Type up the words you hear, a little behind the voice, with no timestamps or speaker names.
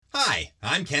Hi,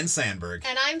 I'm Ken Sandberg.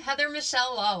 And I'm Heather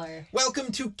Michelle Lawler.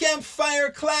 Welcome to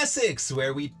Campfire Classics,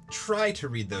 where we try to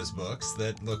read those books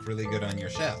that look really good on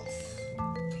your shelf.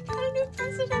 We got a new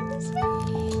president this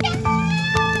week.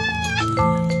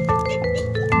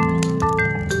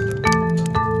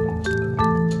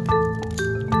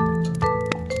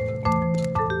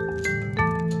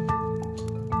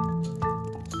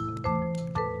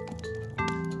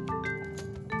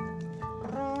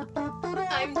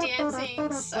 I'm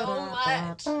dancing so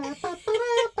much.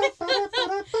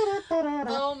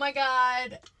 Oh my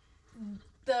god.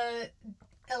 The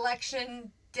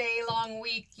election day long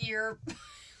week year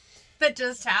that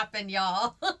just happened,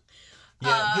 y'all.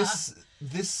 Yeah,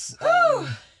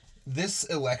 this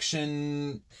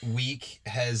election week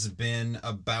has been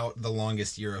about the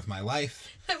longest year of my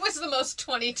life. It was the most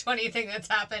 2020 thing that's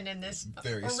happened in this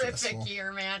Very horrific stressful.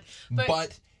 year, man.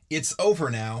 But it's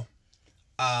over now.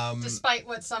 Despite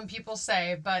what some people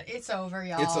say, but it's over,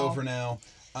 y'all. It's over now.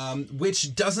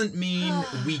 Which doesn't mean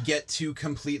we get to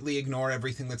completely ignore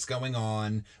everything that's going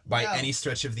on by any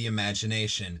stretch of the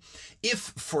imagination. If,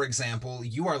 for example,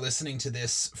 you are listening to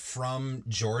this from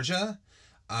Georgia,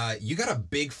 you got a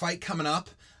big fight coming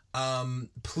up.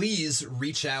 Please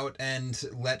reach out and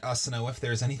let us know if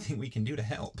there's anything we can do to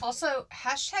help. Also,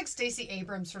 hashtag Stacey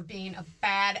Abrams for being a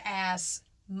badass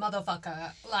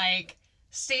motherfucker. Like,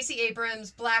 Stacey Abrams,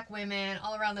 black women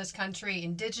all around this country,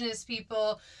 indigenous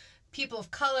people, people of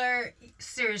color.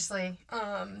 Seriously,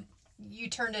 you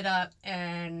turned it up,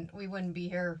 and we wouldn't be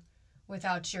here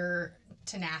without your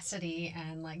tenacity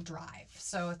and like drive.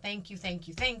 So thank you.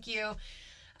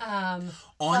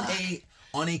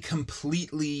 On a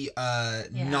completely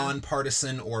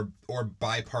nonpartisan or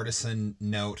bipartisan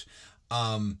note,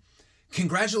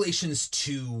 congratulations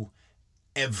to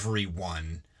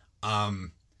everyone.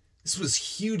 This was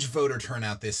huge voter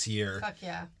turnout this year. Fuck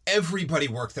yeah. Everybody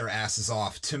worked their asses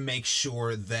off to make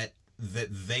sure that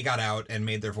they got out and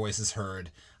made their voices heard.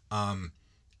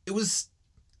 It was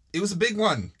a big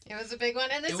one. It was a big one.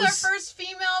 And it's our first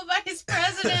female vice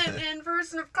president and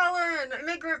person of color and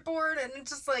immigrant board. And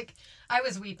it's just like, I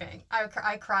was weeping.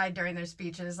 I cried during their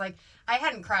speeches. Like, I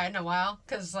hadn't cried in a while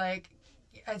because, like,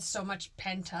 it's so much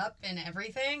pent up and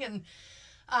everything.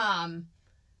 And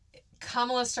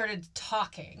Kamala started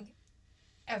talking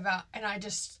about, and it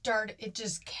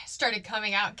just started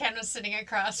coming out. Ken was sitting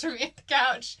across from me at the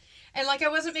couch. And, like, I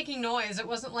wasn't making noise. It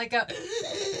wasn't like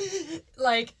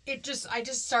like, I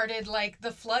just started, like, the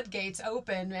floodgates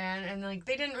open, man. And, like,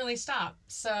 they didn't really stop.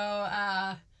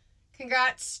 So,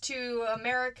 congrats to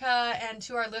America and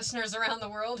to our listeners around the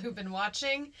world who've been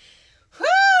watching.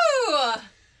 Whoo!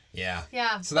 Yeah.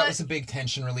 Yeah. So that was a big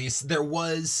tension release. There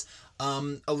was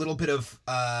a little bit of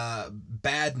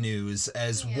bad news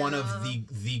as one of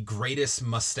the greatest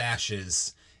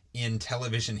mustaches in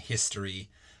television history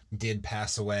did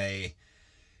pass away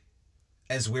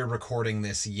as we're recording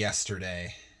this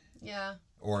yesterday. Yeah.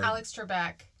 Alex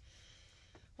Trebek.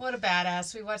 What a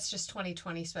badass. We watched his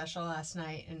 2020 special last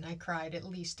night, and I cried at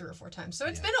least 3 or 4 times. So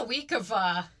it's been a week of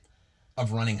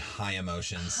running high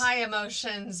emotions. High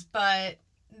emotions, but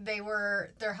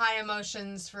they're high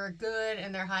emotions for good,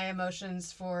 and they're high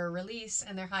emotions for release,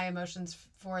 and they're high emotions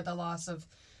for the loss of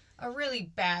a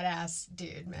really badass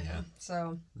dude, man. Yeah.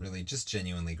 So really just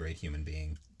genuinely great human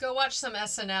being. Go watch some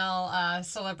SNL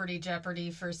Celebrity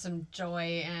Jeopardy for some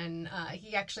joy, and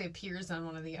he actually appears on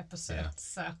one of the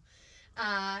episodes. Yeah. So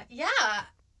I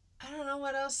don't know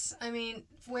what else. I mean,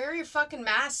 wear your fucking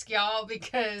mask, y'all,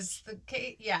 because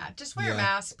just wear a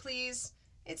mask, please.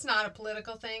 It's not a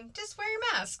political thing. Just wear your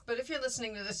mask. But if you're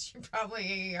listening to this, you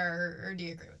probably are, or do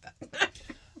you agree with that?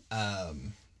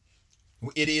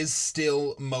 It is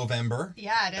still Movember.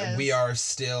 Yeah, it is. We are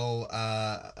still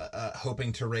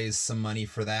hoping to raise some money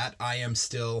for that. I am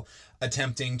still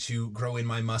attempting to grow in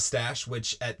my mustache,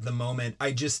 which at the moment,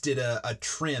 I just did a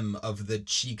trim of the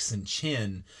cheeks and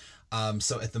chin.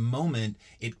 So at the moment,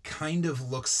 it kind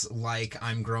of looks like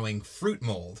I'm growing fruit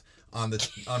mold on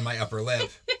my upper lip.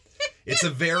 It's a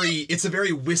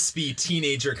very wispy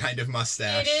teenager kind of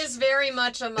mustache. It is very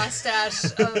much a mustache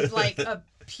of like a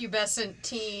pubescent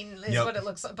teen is what it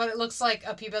looks like. But it looks like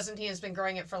a pubescent teen has been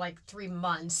growing it for like 3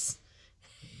 months.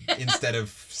 Instead of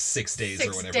 6 days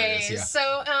or whatever it is. Yeah.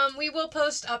 So we will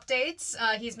post updates.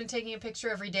 He's been taking a picture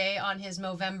every day on his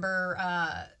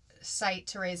Movember site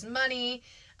to raise money.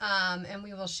 And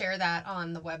we will share that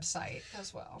on the website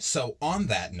as well. So on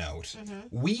that note,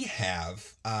 we have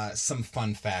some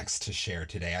fun facts to share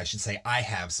today. I should say I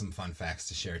have some fun facts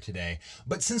to share today.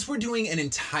 But since we're doing an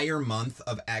entire month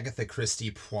of Agatha Christie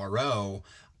Poirot,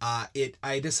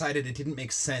 I decided it didn't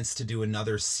make sense to do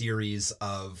another series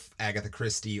of Agatha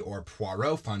Christie or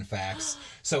Poirot fun facts.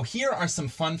 So here are some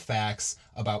fun facts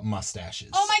about mustaches.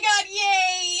 Oh my god,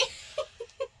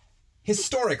 yay!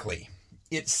 Historically,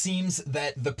 it seems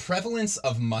that the prevalence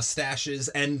of mustaches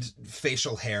and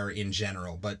facial hair in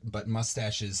general, but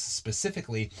mustaches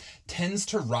specifically, tends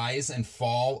to rise and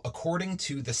fall according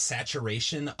to the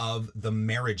saturation of the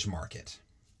marriage market.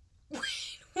 What?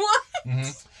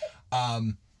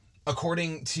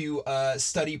 According to a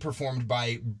study performed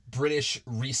by British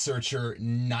researcher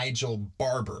Nigel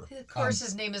Barber. Of course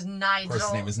his name is Nigel. Of course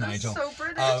his name is Nigel. That's so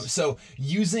British. So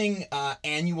using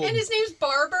annual... And his name's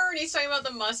Barber, and he's talking about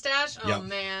the mustache? Oh, Yep.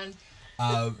 man.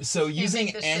 So using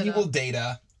make this shit annual up.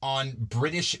 data on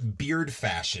British beard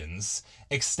fashions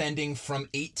extending from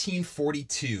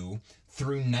 1842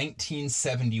 through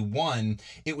 1971,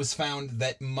 it was found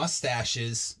that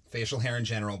mustaches, facial hair in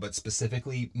general, but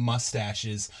specifically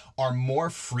mustaches, are more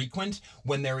frequent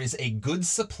when there is a good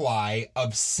supply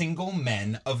of single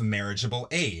men of marriageable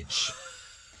age.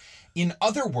 In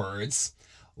other words,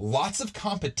 lots of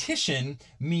competition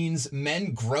means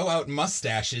men grow out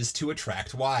mustaches to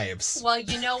attract wives. Well,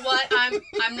 you know what?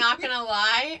 I'm not gonna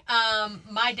lie.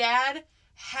 My dad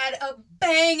had a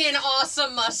banging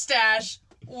awesome mustache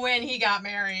when he got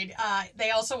married.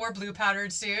 They also wore blue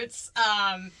powdered suits.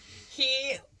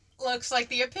 He looks like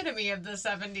the epitome of the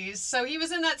 70s. So he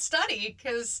was in that study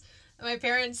because my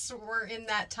parents were in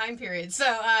that time period. So,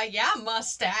 yeah,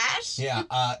 mustache. Yeah.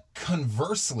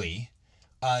 Conversely,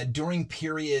 during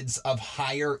periods of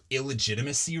higher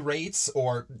illegitimacy rates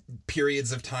or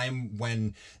periods of time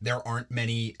when there aren't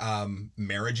many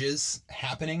marriages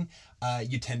happening,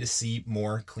 you tend to see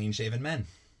more clean-shaven men.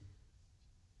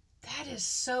 That is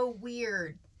so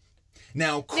weird.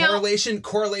 Now, correlation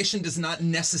does not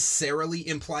necessarily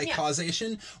imply Yeah.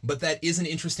 causation, but that is an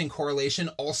interesting correlation.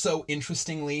 Also,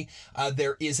 interestingly,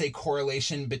 there is a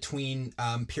correlation between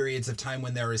periods of time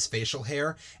when there is facial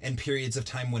hair and periods of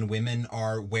time when women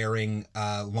are wearing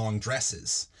long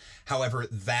dresses. However,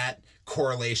 that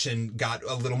correlation got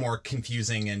a little more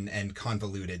confusing and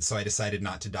convoluted, so I decided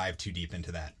not to dive too deep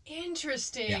into that.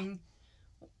 Interesting.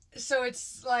 So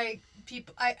it's like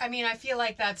people, I mean, I feel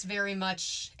like that's very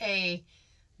much a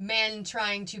men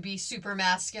trying to be super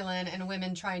masculine and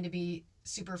women trying to be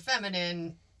super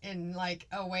feminine in like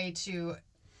a way to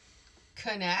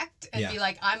connect and be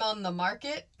like, I'm on the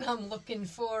market, I'm looking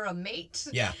for a mate.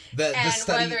 Yeah. The And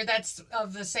study... whether that's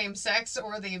of the same sex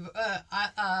or the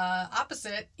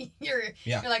opposite, you're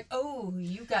like, oh,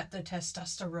 you got the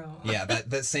testosterone. Yeah,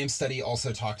 that same study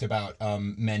also talked about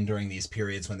men during these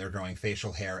periods when they're growing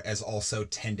facial hair as also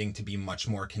tending to be much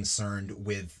more concerned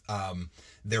with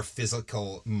their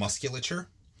physical musculature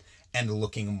and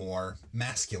looking more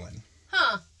masculine.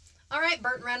 Huh. All right,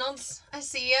 Burt Reynolds, I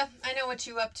see ya. I know what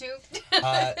you up to.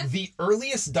 The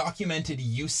earliest documented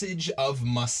usage of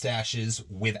mustaches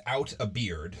without a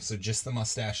beard, so just the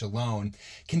mustache alone,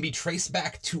 can be traced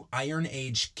back to Iron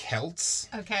Age Celts.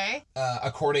 Okay.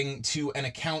 According to an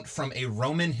account from a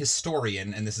Roman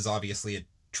historian, and this is obviously a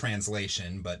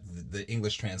translation, but the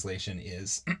English translation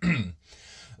is...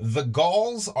 The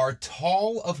Gauls are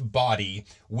tall of body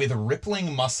with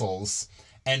rippling muscles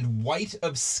and white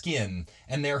of skin,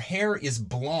 and their hair is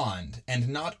blonde, and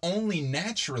not only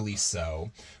naturally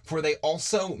so, for they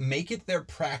also make it their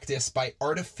practice by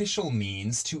artificial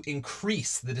means to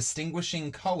increase the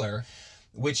distinguishing color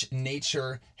which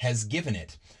nature has given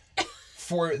it.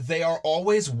 For they are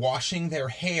always washing their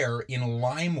hair in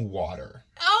lime water.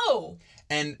 Oh!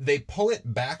 And they pull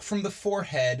it back from the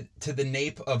forehead to the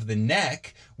nape of the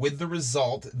neck, with the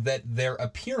result that their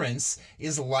appearance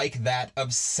is like that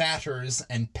of satyrs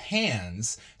and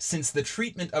pans, since the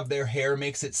treatment of their hair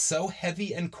makes it so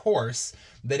heavy and coarse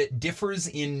that it differs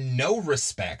in no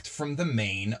respect from the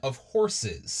mane of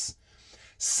horses.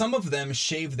 Some of them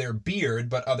shave their beard,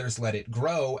 but others let it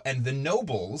grow, and the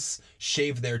nobles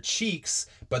shave their cheeks,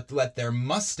 but let their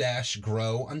mustache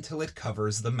grow until it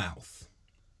covers the mouth.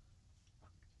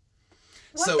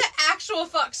 What the actual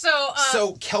fuck?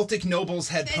 So Celtic nobles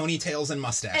had ponytails and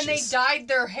mustaches. And they dyed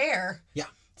their hair. Yeah.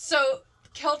 So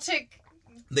Celtic...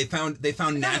 They found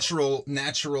natural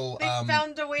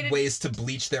found a way to... ways to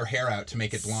bleach their hair out to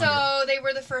make it blonder. So they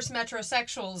were the first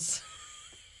metrosexuals.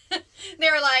 They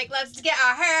were like, let's get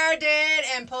our hair did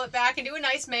and pull it back and do a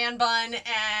nice man bun,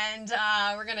 and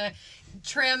we're gonna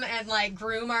trim and like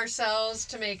groom ourselves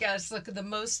to make us look the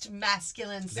most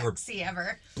masculine, sexy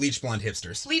ever. Bleach blonde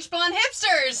hipsters. Bleach blonde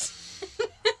hipsters.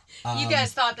 You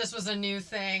guys thought this was a new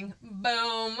thing.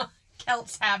 Boom.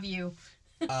 Celts have you.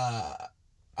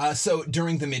 So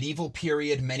during the medieval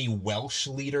period, many Welsh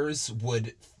leaders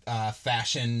would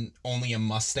fashion only a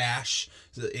mustache,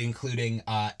 including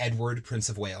Edward, Prince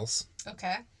of Wales.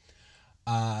 Okay.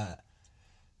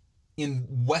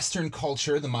 In Western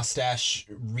culture, the mustache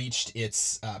reached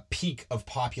its peak of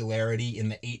popularity in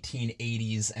the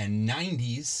 1880s and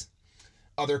 90s.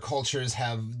 Other cultures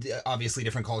have, obviously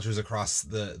different cultures across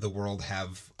the world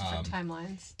have Different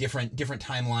timelines. Different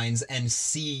timelines and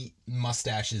see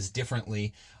mustaches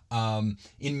differently.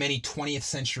 In many 20th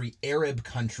century Arab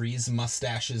countries,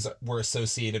 mustaches are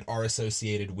associated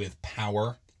with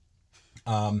power.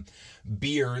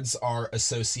 Beards are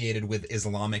associated with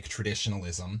Islamic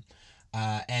traditionalism.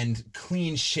 And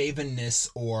clean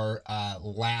shavenness or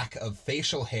lack of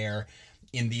facial hair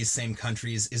in these same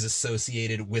countries is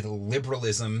associated with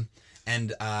liberalism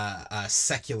and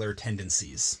secular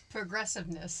tendencies.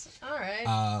 Progressiveness. All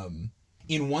right.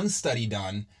 In one study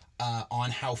done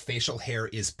on how facial hair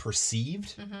is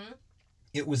perceived,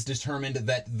 it was determined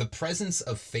that the presence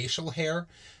of facial hair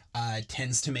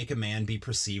tends to make a man be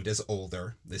perceived as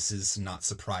older. This is not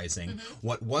surprising.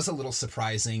 What was a little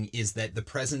surprising is that the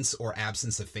presence or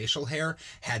absence of facial hair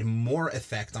had more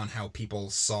effect on how people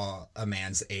saw a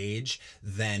man's age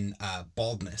than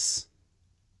baldness.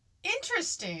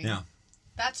 Interesting. Yeah.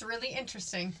 That's really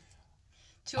interesting.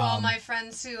 To all my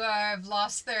friends who have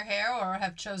lost their hair or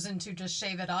have chosen to just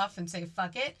shave it off and say,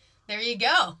 fuck it, there you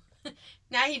go.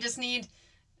 Now you just need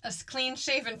a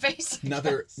clean-shaven face.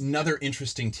 Another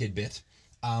interesting tidbit.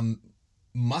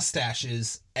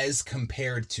 Mustaches, as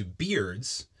compared to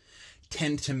beards,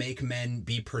 tend to make men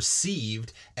be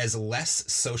perceived as less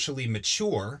socially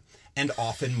mature and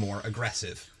often more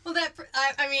aggressive. Well,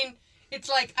 I mean, it's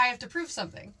like I have to prove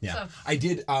something. Yeah. So. I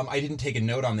didn't take a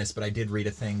note on this, but I did read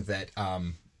a thing that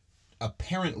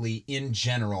apparently, in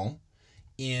general,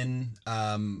 in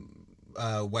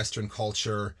Western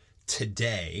culture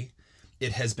today,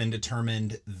 it has been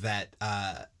determined that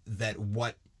that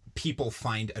what people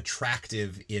find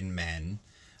attractive in men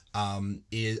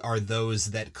are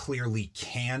those that clearly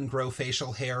can grow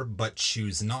facial hair but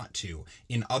choose not to.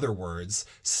 In other words,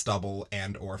 stubble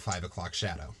and or 5 o'clock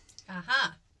shadow.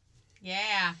 Aha.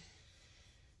 Yeah.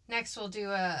 Next, we'll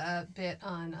do a bit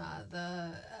on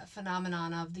the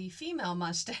phenomenon of the female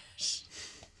mustache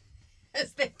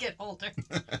as they get older.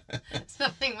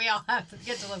 Something we all have to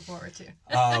get to look forward to.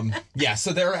 Yeah,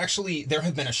 so there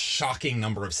have been a shocking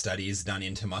number of studies done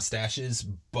into mustaches,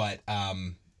 but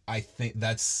I think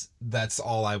that's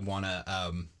all I want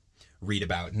to read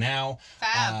about now.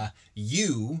 Fab.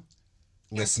 You,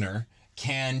 listener,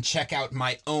 can check out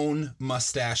my own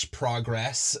mustache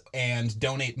progress and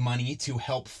donate money to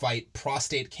help fight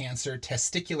prostate cancer,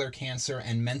 testicular cancer,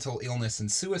 and mental illness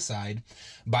and suicide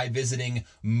by visiting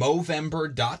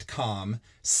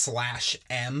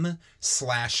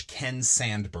movember.com/m/Ken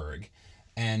Sandberg.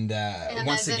 And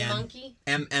once again, monkey?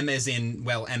 M as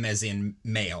in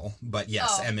male, but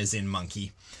yes, M as in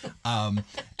monkey.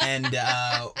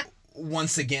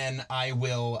 Once again,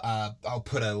 I'll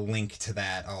put a link to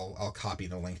that. I'll copy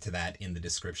the link to that in the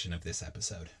description of this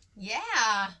episode.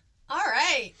 Yeah. All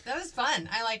right. That was fun.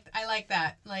 I like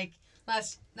that. Like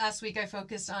last week I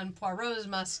focused on Poirot's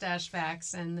mustache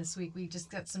facts, and this week we just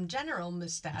got some general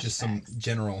mustache facts. Some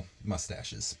general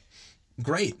mustaches.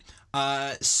 Great.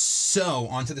 So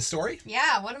on to the story.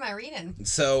 Yeah. What am I reading?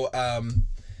 So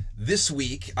this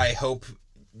week, I hope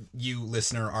you,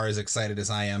 listener, are as excited as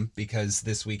I am, because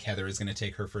this week Heather is going to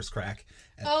take her first crack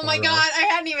at Oh my Poirot. God, I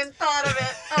hadn't even thought of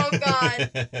it. Oh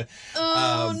God.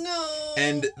 Oh no.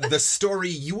 And the story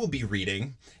you will be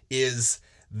reading is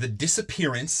The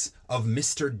Disappearance of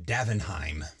Mr.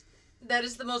 Davenheim. That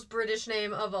is the most British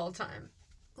name of all time,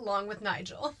 along with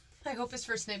Nigel. I hope his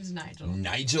first name is Nigel.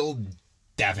 Nigel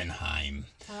Davenheim.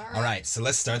 All right, so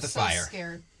let's start the fire. I'm so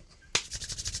scared.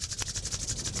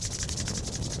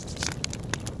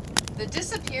 The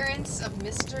Disappearance of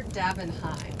Mr.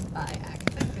 Davenheim by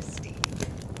Agatha Christie.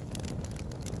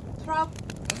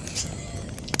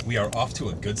 We are off to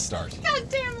a good start. God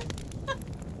damn it.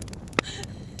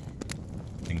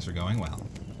 Things are going well.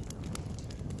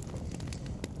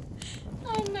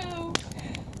 Oh no.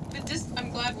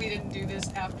 I'm glad we didn't do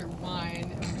this after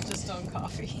wine and just on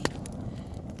coffee.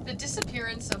 The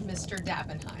Disappearance of Mr.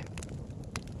 Davenheim.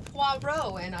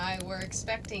 Poirot and I were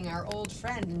expecting our old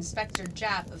friend Inspector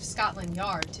Japp of Scotland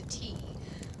Yard to tea.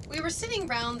 We were sitting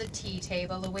round the tea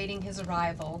table awaiting his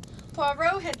arrival.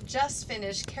 Poirot had just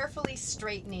finished carefully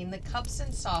straightening the cups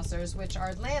and saucers which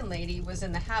our landlady was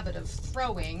in the habit of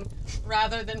throwing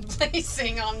rather than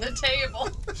placing on the table.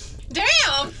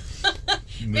 Damn!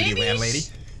 Moody landlady?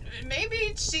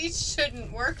 Maybe she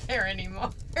shouldn't work there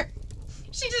anymore.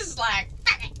 She just like...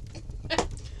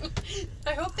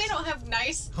 I hope they don't have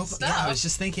nice stuff. Yeah, I was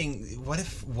just thinking, what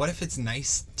if it's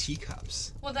nice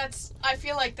teacups? Well, I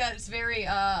feel like that's very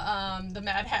the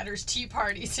Mad Hatter's Tea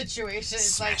Party situation.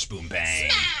 It's Smash, boom,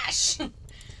 bang. Smash!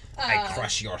 I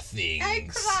crush your things. I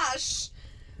crush!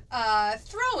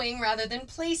 Throwing rather than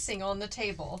placing on the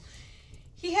table.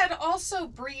 He had also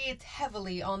breathed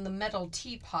heavily on the metal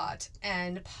teapot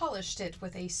and polished it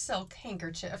with a silk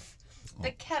handkerchief.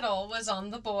 The kettle was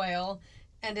on the boil,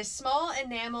 and a small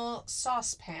enamel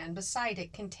saucepan beside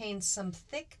it contained some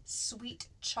thick, sweet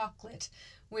chocolate,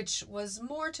 which was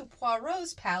more to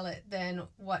Poirot's palate than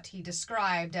what he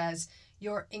described as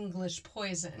your English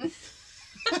poison.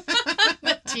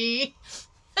 The tea.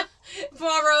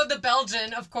 Poirot, the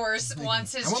Belgian, of course,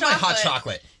 wants his chocolate. I want my hot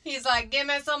chocolate. He's like, give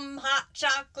me some hot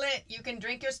chocolate. You can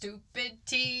drink your stupid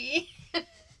tea.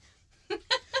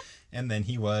 And then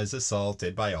he was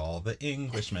assaulted by all the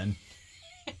Englishmen.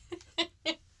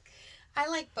 I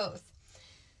like both.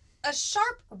 A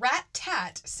sharp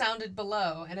rat-tat sounded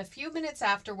below, and a few minutes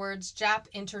afterwards, Japp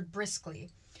entered briskly.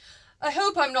 I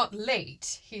hope I'm not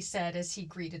late, he said as he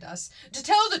greeted us. To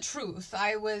tell the truth,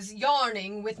 I was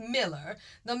yarning with Miller,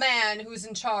 the man who's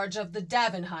in charge of the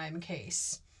Davenheim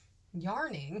case.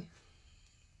 Yarning?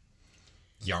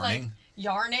 Yarning? Like,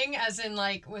 yarning as in,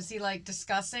 like, was he, like,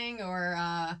 discussing or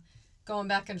going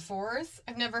back and forth?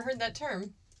 I've never heard that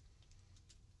term.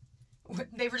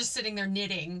 They were just sitting there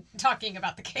knitting, talking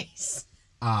about the case.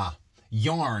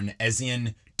 Yarn as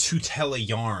in to tell a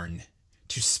yarn,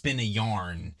 to spin a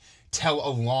yarn, tell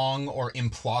a long or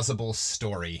implausible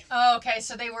story. Oh, okay.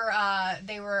 So they were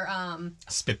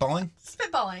Spitballing?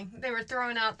 Spitballing. They were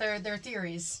throwing out their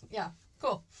theories. Yeah,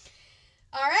 cool.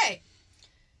 All right.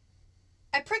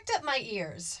 I pricked up my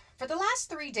ears. For the last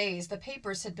 3 days, the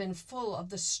papers had been full of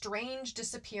the strange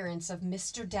disappearance of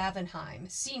Mr. Davenheim,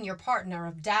 senior partner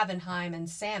of Davenheim and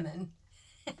Salmon.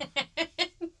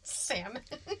 Salmon?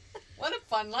 What a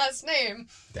fun last name.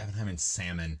 Davenheim and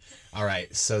Salmon. All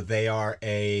right, so they are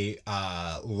a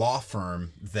law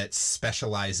firm that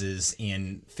specializes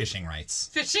in fishing rights.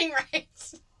 Fishing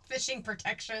rights. Fishing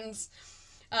protections.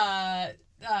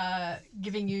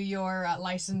 Giving you your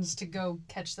license to go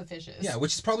catch the fishes. Yeah,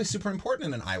 which is probably super important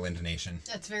in an island nation.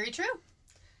 That's very true.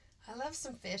 I love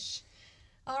some fish.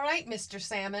 All right, Mr.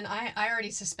 Salmon. I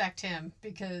already suspect him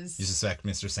because... You suspect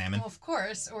Mr. Salmon? Well, of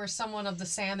course, or someone of the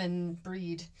salmon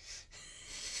breed.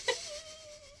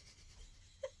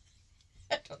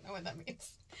 I don't know what that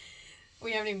means.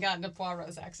 We haven't even gotten to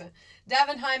Poirot's accent.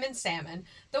 Davenheim and Salmon,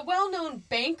 the well-known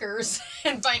bankers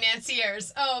and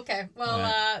financiers. Oh, okay.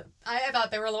 Well, I thought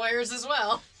they were lawyers as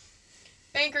well.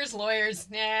 Bankers, lawyers,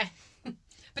 nah.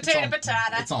 Potato.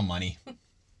 It's all money.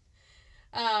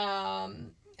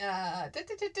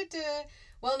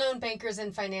 Well-known bankers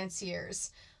and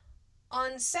financiers.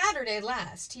 On Saturday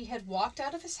last, he had walked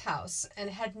out of his house and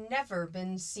had never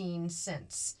been seen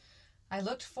since. I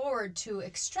looked forward to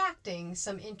extracting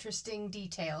some interesting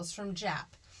details from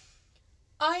Japp.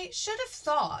 I should have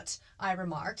thought, I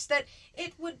remarked, that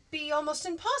it would be almost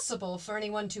impossible for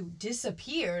anyone to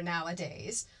disappear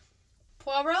nowadays.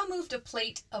 Poirot moved a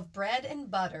plate of bread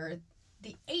and butter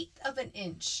the 1/8 of an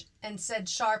inch and said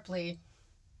sharply,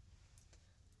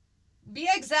 "Be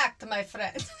exact, my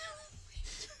friend."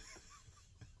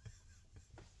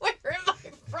 Where am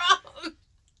I from?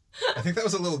 I think that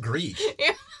was a little Greek.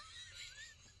 Yeah.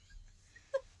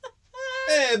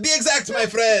 Hey, be exact, my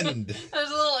friend. That was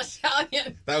a little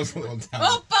Italian. That was a little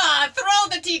Italian. Opa! Throw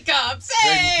the teacups!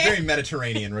 Hey! Very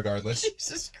Mediterranean, regardless.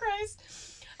 Jesus Christ.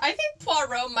 I think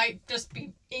Poirot might just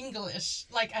be English,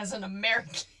 like as an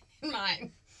American in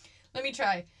mind. Let me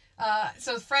try.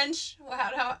 So French,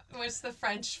 what's the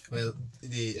French? Well,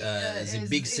 the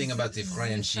big thing about the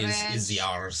French is the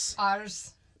R's.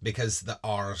 R's. Because the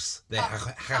R's, they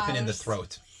happen in the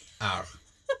throat. R.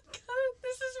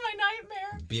 This is my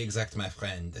nightmare. Be exact, my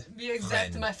friend. Be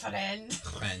exact, my friend.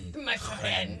 Friend. My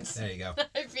friend. There you go.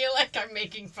 I feel like I'm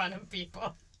making fun of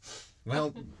people.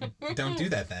 Well, don't do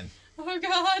that then. Oh,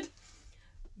 God.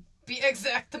 Be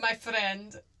exact, my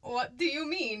friend. What do you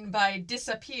mean by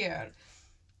disappear?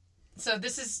 So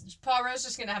this is... Poirot's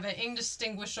just going to have an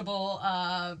indistinguishable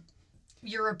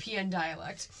European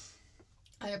dialect.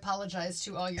 I apologize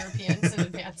to all Europeans in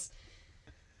advance.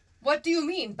 What do you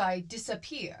mean by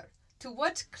disappear? To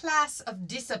what class of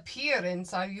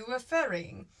disappearance are you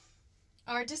referring?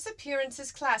 Are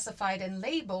disappearances classified and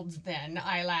labeled then?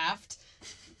 I laughed.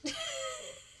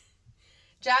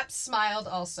 Japp smiled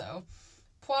also.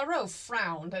 Poirot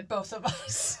frowned at both of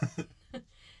us.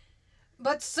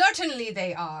 But certainly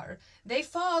they are. They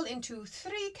fall into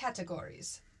 3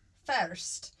 categories.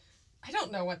 First, I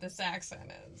don't know what this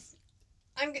accent is.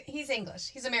 He's English.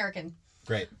 He's American.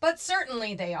 Great. But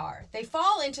certainly they are. They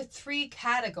fall into 3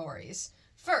 categories.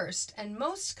 First, and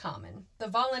most common, the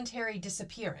voluntary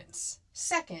disappearance.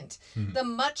 Second, the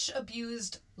much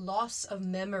abused loss of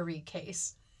memory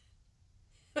case.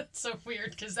 That's so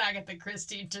weird because Agatha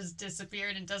Christie just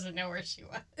disappeared and doesn't know where she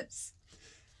was.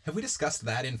 Have we discussed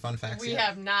that in Fun Facts We yet?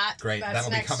 have not. Great. That's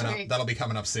That'll be next coming week. up. That'll be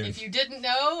coming up soon. If you didn't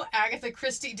know, Agatha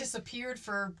Christie disappeared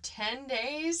for 10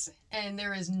 days and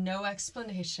there is no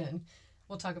explanation.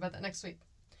 We'll talk about that next week.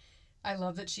 I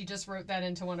love that she just wrote that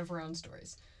into one of her own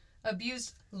stories.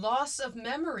 Abused loss of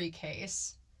memory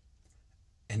case.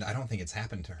 And I don't think it's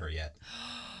happened to her yet.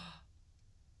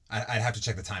 I'd have to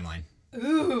check the timeline.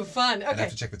 Ooh, fun. I'd Okay.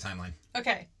 have to check the timeline.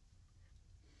 Okay.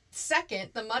 Second,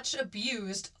 the much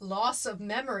abused loss of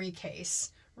memory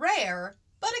case. Rare,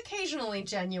 but occasionally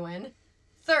genuine.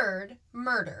 Third,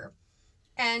 murder.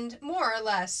 And more or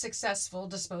less successful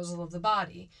disposal of the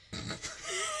body.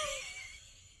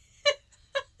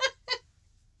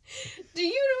 Do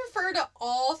you refer to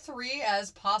all 3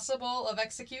 as possible of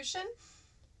execution?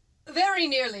 Very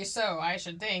nearly so, I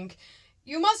should think.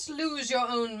 You must lose your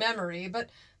own memory, but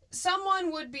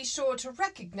someone would be sure to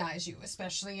recognize you,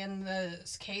 especially in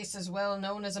this case as well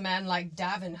known as a man like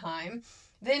Davenheim.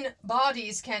 Then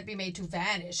bodies can't be made to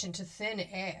vanish into thin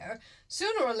air.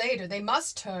 Sooner or later they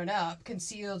must turn up,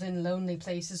 concealed in lonely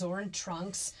places or in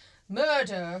trunks.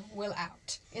 Murder will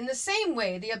out. In the same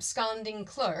way, the absconding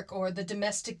clerk or the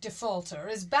domestic defaulter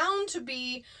is bound to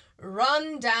be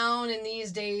run down in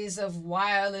these days of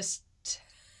wireless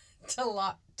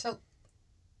telegraphy?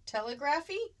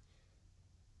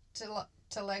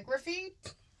 Telegraphy?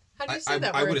 How do you say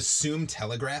that word? I would assume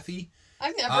telegraphy.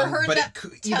 I've never heard but that.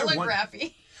 either one-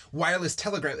 Telegraphy. Wireless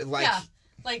telegraph. Like, Yeah,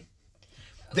 like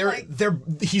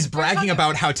he's bragging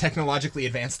about how technologically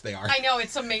advanced they are. I know,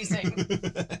 it's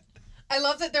amazing. I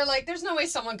love that they're like, there's no way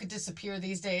someone could disappear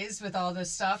these days with all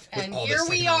this stuff. With And all here this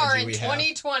we are in technology we have.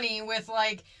 2020 with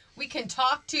like, we can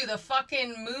talk to the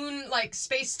fucking moon, like,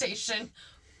 space station,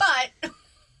 but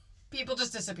people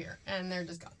just disappear and they're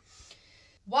just gone.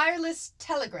 Wireless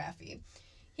telegraphy.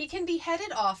 He can be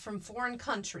headed off from foreign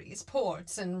countries,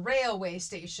 ports, and railway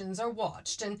stations are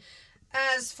watched, and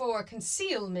as for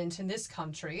concealment in this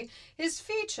country, his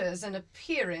features and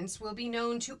appearance will be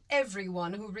known to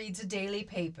everyone who reads a daily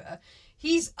paper.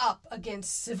 He's up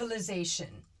against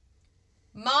civilization.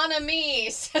 Mon ami,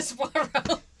 says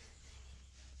Poirot.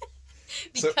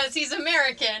 Because he's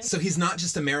American. So he's not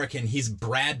just American, he's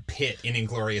Brad Pitt in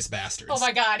Inglourious Bastards. Oh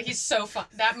my god, he's so fun.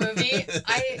 That movie,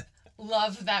 I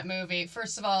love that movie.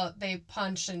 First of all, they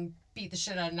punch and beat the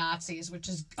shit out of Nazis, which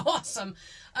is awesome.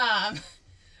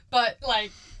 But,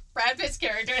 like, Brad Pitt's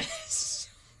character is so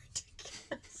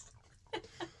ridiculous.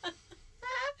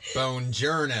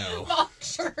 Buongiorno.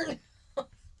 Buongiorno.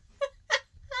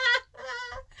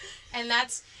 And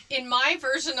that's, in my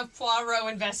version of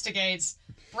Poirot Investigates,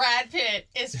 Brad Pitt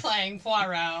is playing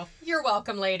Poirot. You're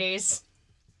welcome, ladies.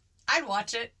 I'd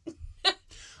watch it.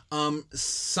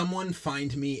 Someone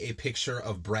find me a picture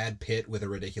of Brad Pitt with a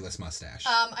ridiculous mustache.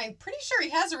 I'm pretty sure he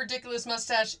has a ridiculous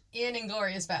mustache in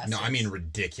Inglourious Basterds. No, I mean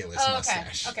ridiculous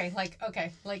mustache. Okay, like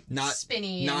Not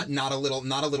spinny. Not a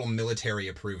little military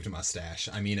approved mustache.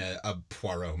 I mean a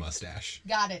Poirot mustache.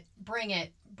 Got it. Bring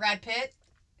it. Brad Pitt,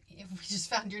 if we just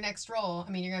found your next role.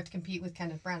 I mean, you're going to have to compete with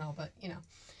Kenneth Branagh, but, you know.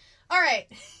 All right.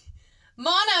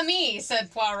 Mon ami,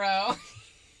 said Poirot.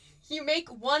 You make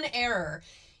one error.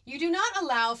 You do not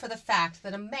allow for the fact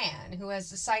that a man who has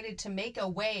decided to make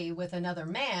away with another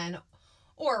man,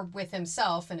 or with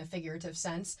himself in a figurative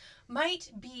sense,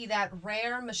 might be that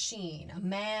rare machine, a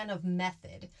man of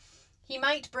method. He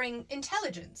might bring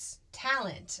intelligence,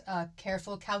 talent, a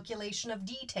careful calculation of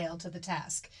detail to the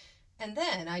task. And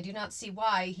then I do not see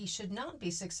why he should not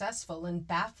be successful in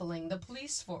baffling the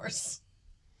police force.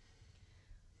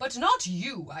 But not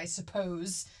you, I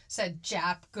suppose, said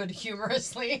Jap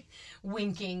good-humorously,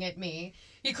 winking at me.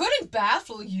 He couldn't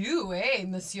baffle you, eh,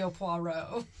 Monsieur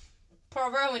Poirot?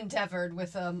 Poirot endeavored,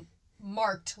 with a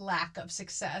marked lack of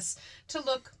success, to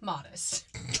look modest.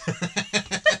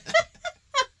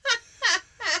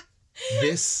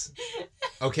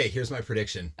 Okay, here's my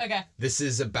prediction. Okay. This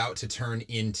is about to turn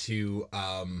into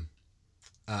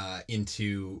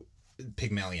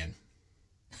Pygmalion.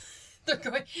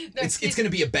 It's going to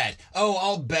be a bet. Oh,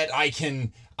 I'll bet I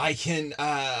can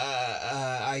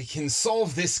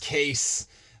solve this case.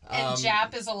 And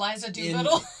Jap is Eliza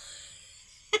Doolittle.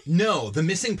 No, the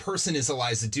missing person is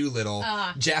Eliza Doolittle.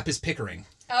 Jap is Pickering.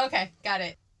 Oh, okay, got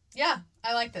it. Yeah,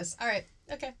 I like this. All right,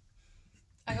 okay.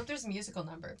 I hope there's a musical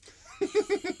number.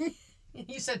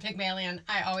 You said Pygmalion.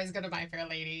 I always go to My Fair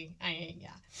Lady.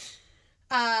 Yeah.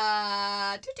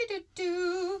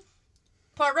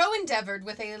 Poirot endeavored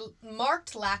with a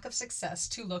marked lack of success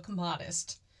to look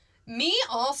modest. Me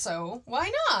also. Why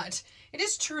not? It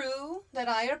is true that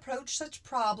I approach such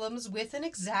problems with an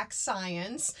exact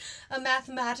science, a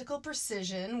mathematical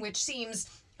precision which seems,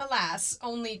 alas,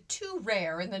 only too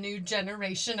rare in the new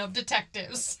generation of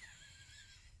detectives.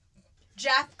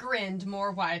 Japp grinned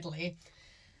more widely.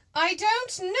 I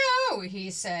don't know,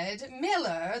 he said.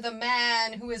 Miller, the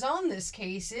man who is on this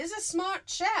case, is a smart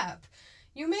chap.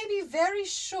 You may be very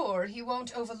sure he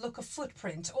won't overlook a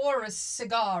footprint, or a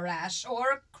cigar ash,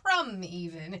 or a crumb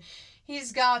even.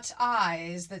 He's got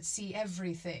eyes that see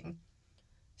everything.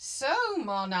 So,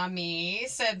 mon ami,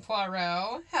 said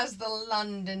Poirot, has the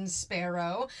London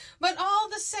sparrow, but all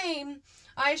the same,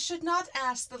 I should not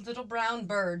ask the little brown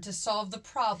bird to solve the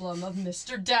problem of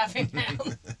Mr.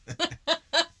 Davingham.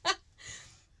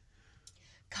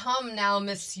 Come now,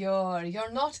 monsieur,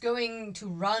 you're not going to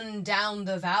run down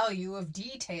the value of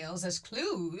details as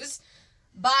clues.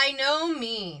 By no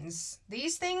means.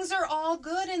 These things are all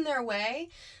good in their way.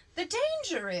 The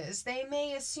danger is they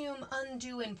may assume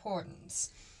undue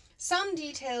importance. Some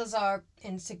details are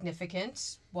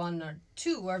insignificant, one or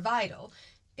two are vital.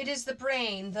 It is the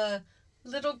brain, the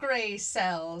little gray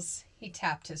cells, he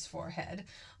tapped his forehead,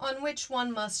 on which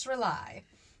one must rely.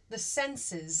 The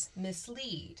senses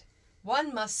mislead.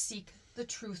 One must seek the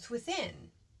truth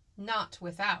within, not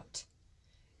without.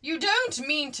 You don't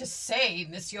mean to say,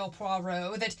 Monsieur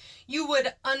Poirot, that you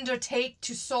would undertake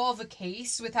to solve a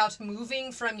case without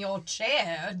moving from your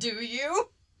chair, do you?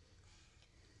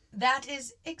 That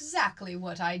is exactly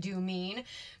what I do mean,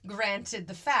 granted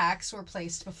the facts were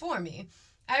placed before me.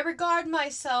 I regard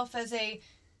myself as a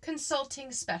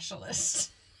consulting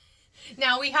specialist.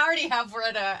 Now, we already have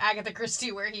read Agatha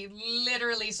Christie where he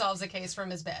literally solves a case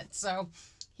from his bed, so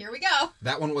here we go.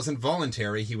 That one wasn't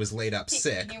voluntary. He was laid up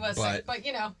sick. He was sick, but,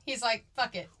 you know, he's like,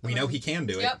 fuck it. We know he can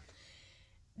do it. Yep.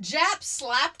 Japp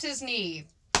slapped his knee.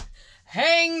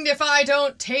 Hanged if I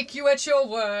don't take you at your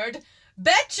word.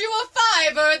 Bet you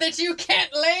a $5 that you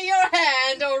can't lay your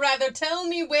hand, or rather tell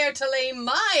me where to lay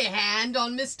my hand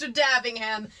on Mr.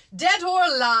 Davingham, dead or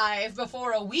alive,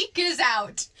 before a week is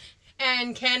out.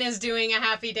 And Ken is doing a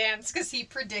happy dance because he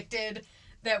predicted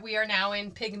that we are now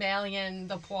in Pygmalion,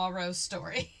 the Poirot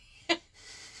story.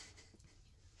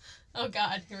 Oh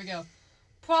God, here we go.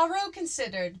 Poirot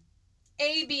considered.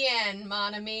 Eh bien,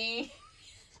 mon ami.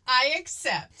 I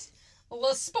accept.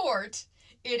 Le sport,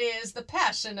 it is the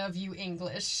passion of you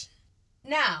English.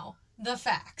 Now, the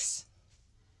facts.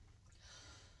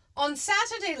 On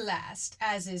Saturday last,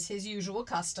 as is his usual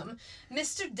custom,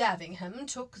 Mr. Davingham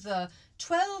took the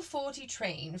 12:40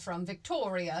 train from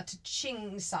Victoria to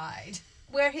Chingside,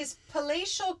 where his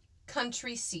palatial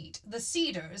country seat, the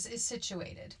Cedars, is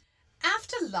situated.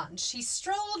 After lunch, he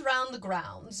strolled round the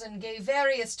grounds and gave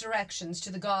various directions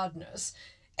to the gardeners.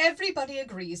 Everybody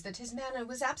agrees that his manner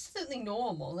was absolutely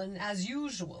normal and as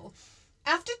usual.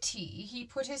 After tea, he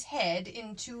put his head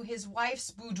into his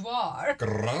wife's boudoir.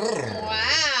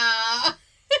 Wow!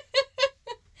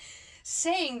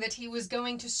 Saying that he was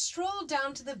going to stroll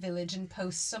down to the village and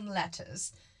post some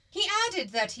letters. He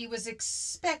added that he was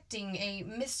expecting a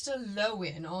Mr.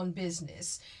 Lowen on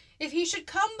business. If he should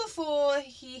come before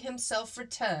he himself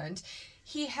returned,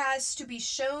 he has to be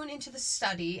shown into the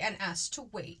study and asked to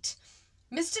wait.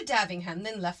 Mr. Davingham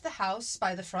then left the house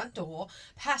by the front door,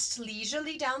 passed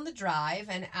leisurely down the drive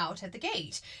and out at the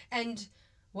gate, and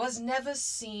was never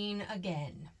seen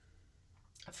again.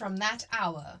 From that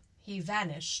hour, he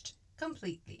vanished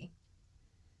completely.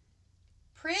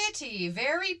 Pretty,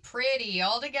 very pretty,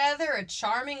 altogether a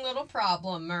charming little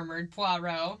problem, murmured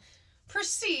Poirot.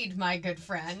 Proceed, my good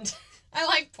friend. I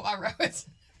like Poirot.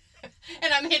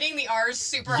 And I'm hitting the R's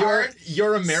super hard.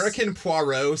 Your American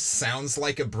Poirot sounds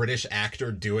like a British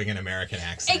actor doing an American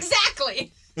accent.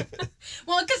 Exactly.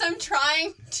 Well, because I'm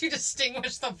trying to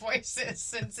distinguish the voices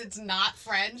since it's not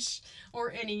French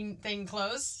or anything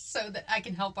close, so that I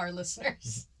can help our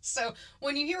listeners. So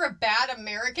when you hear a bad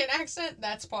American accent,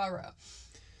 that's Poirot.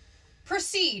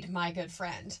 Proceed, my good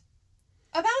friend.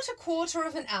 About a quarter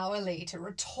of an hour later,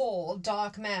 a tall,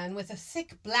 dark man with a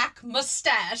thick black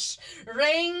mustache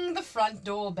rang the front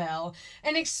door bell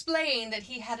and explained that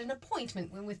he had an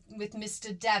appointment with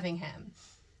Mr. Davingham.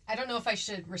 I don't know if I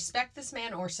should respect this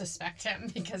man or suspect him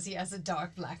because he has a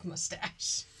dark black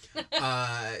mustache.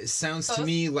 Sounds to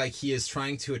me like he is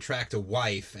trying to attract a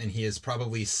wife, and he is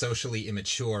probably socially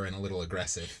immature and a little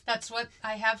aggressive. That's what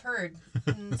I have heard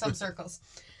in some circles.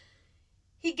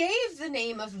 He gave the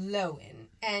name of Lowen,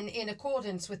 and in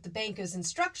accordance with the banker's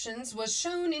instructions, was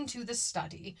shown into the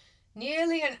study.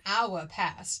 Nearly an hour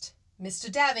passed.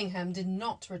 Mr. Davingham did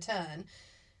not return.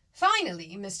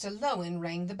 Finally, Mr. Lowen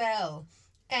rang the bell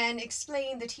and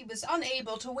explained that he was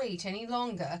unable to wait any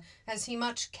longer, as he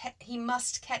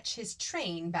must catch his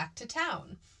train back to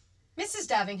town. Mrs.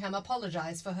 Davingham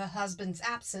apologized for her husband's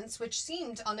absence, which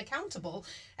seemed unaccountable,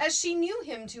 as she knew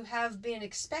him to have been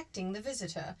expecting the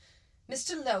visitor.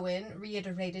 Mr. Lowen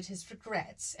reiterated his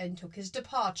regrets and took his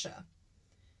departure.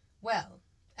 Well,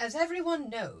 as everyone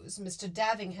knows, Mr.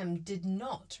 Davingham did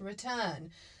not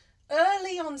return.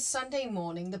 Early on Sunday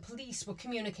morning, the police were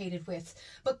communicated with,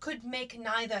 but could make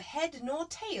neither head nor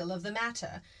tail of the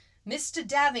matter. Mr.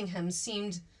 Davingham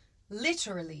seemed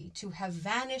literally to have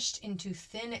vanished into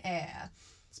thin air.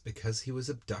 It's because he was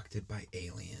abducted by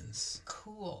aliens.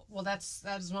 Cool. Well, that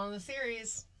is one of the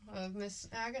theories of Miss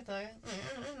Agatha.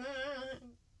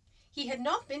 He had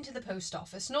not been to the post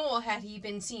office, nor had he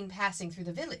been seen passing through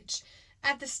the village.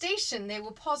 At the station, they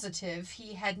were positive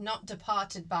he had not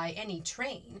departed by any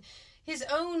train. His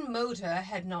own motor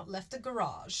had not left the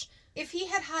garage. If he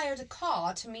had hired a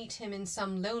car to meet him in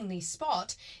some lonely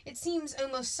spot, it seems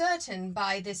almost certain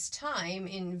by this time,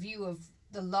 in view of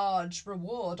the large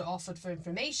reward offered for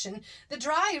information, the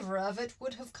driver of it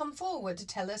would have come forward to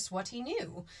tell us what he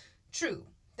knew. True,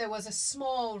 there was a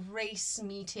small race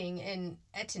meeting in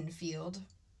Ettenfield.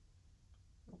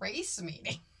 Race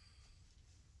meeting?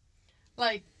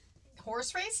 Like,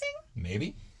 horse racing?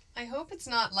 Maybe. I hope it's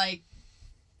not like...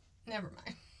 Never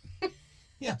mind.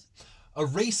 Yeah. A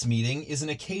race meeting is an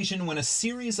occasion when a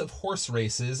series of horse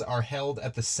races are held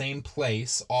at the same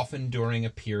place, often during a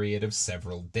period of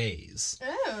several days.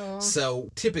 Oh. So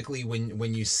typically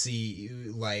when you see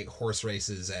like horse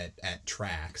races at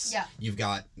tracks, yeah. You've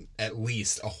got at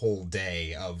least a whole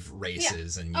day of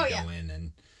races, and you go in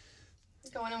and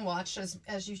go in and watch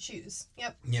as you choose.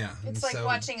 Yep. Yeah. It's like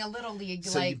watching a little league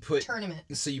tournament.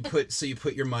 So you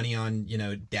put your money on,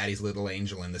 Daddy's Little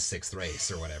Angel in the 6th race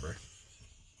or whatever.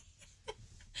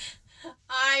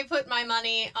 I put my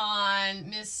money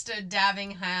on Mr.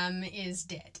 Davingham is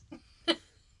dead.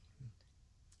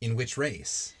 In which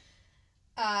race?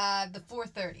 The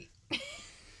 4:30.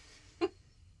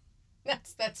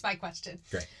 That's my question.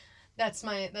 Great. That's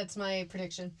my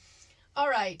prediction. All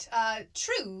right.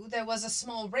 True, there was a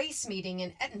small race meeting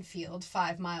in Ettenfield,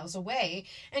 5 miles away,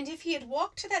 and if he had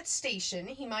walked to that station,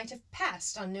 he might have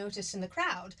passed unnoticed in the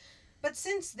crowd. But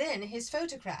since then, his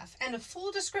photograph and a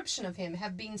full description of him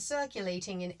have been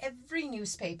circulating in every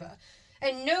newspaper,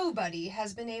 and nobody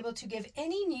has been able to give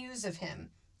any news of him.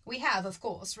 We have, of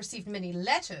course, received many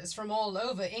letters from all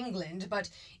over England, but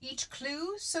each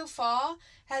clue so far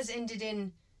has ended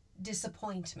in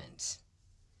disappointment.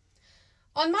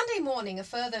 On Monday morning, a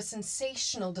further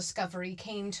sensational discovery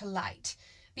came to light.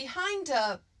 Behind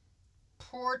a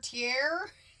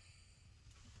portiere?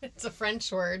 It's a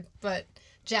French word, but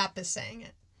Jap is saying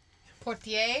it.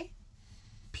 Portiere?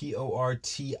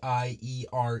 Portiere.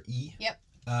 Yep.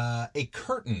 A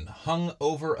curtain hung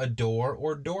over a door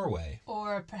or doorway.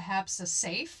 Or perhaps a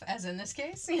safe, as in this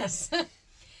case. Yes.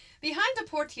 Behind a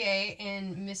portiere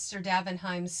in Mr.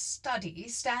 Davenheim's study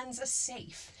stands a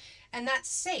safe, and that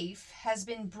safe has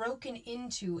been broken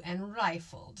into and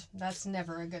rifled. That's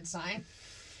never a good sign.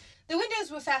 The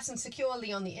windows were fastened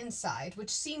securely on the inside, which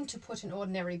seemed to put an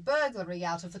ordinary burglary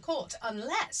out of the court,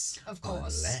 unless, of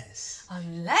course,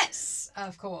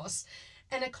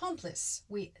 an accomplice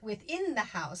within the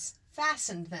house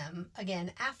fastened them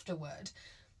again afterward.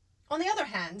 On the other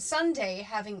hand, Sunday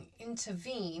having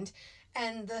intervened,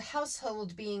 and the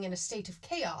household being in a state of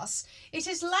chaos, it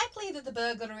is likely that the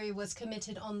burglary was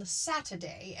committed on the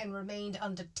Saturday and remained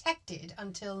undetected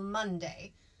until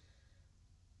Monday.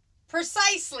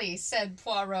 Precisely, said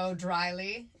Poirot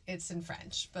dryly. It's in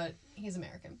French, but he's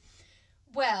American.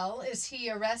 Well, is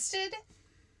he arrested?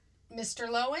 Mr.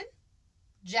 Lowen?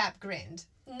 Jap grinned.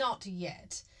 Not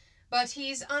yet, but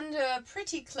he's under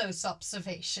pretty close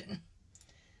observation.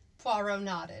 Poirot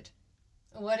nodded.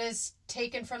 What is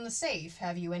taken from the safe?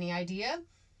 Have you any idea?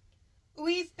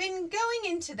 We've been going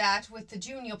into that with the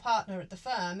junior partner at the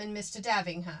firm and Mr.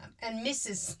 Davingham and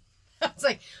Mrs. I was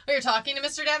like, oh, you're talking to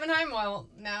Mr. Davenheim? Well,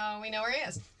 now we know where he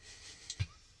is.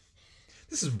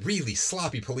 This is really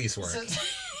sloppy police work.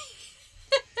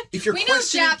 We know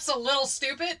Jap's a little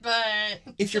stupid, but...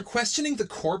 If you're questioning the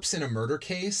corpse in a murder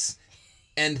case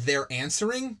and they're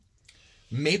answering,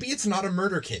 maybe it's not a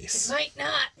murder case. It might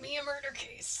not be a murder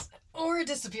case. Or a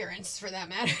disappearance, for that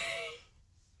matter.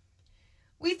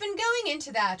 We've been going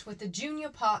into that with the junior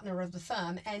partner of the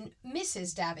firm and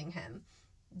Mrs. Davingham.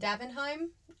 Davenheim?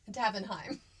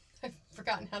 I've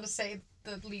forgotten how to say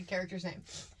the lead character's name.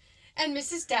 And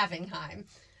Mrs. Davingham.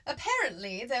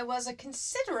 Apparently, there was a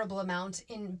considerable amount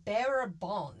in bearer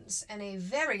bonds and a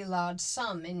very large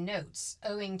sum in notes,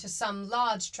 owing to some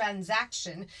large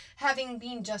transaction having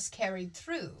been just carried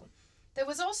through. There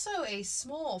was also a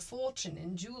small fortune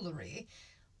in jewellery.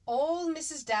 All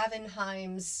Mrs.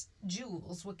 Davenheim's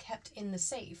jewels were kept in the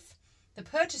safe. The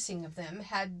purchasing of them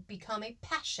had become a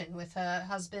passion with her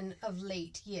husband of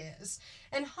late years,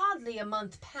 and hardly a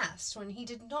month passed when he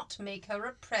did not make her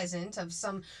a present of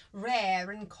some rare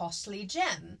and costly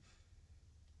gem.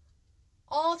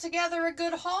 Altogether a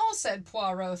good haul, said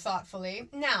Poirot thoughtfully.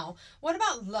 Now, what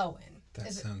about Lowen?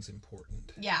 That sounds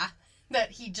important. Yeah, that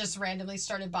he just randomly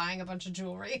started buying a bunch of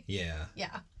jewelry. Yeah.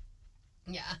 Yeah.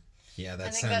 Yeah. Yeah, I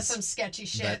think that's some sketchy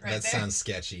shit right there. That sounds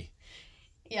sketchy.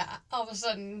 Yeah, all of a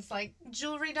sudden it's like,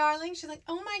 jewelry, darling? She's like,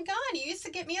 oh my God, you used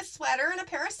to get me a sweater and a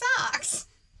pair of socks.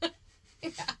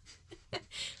 Yeah.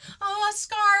 Oh, a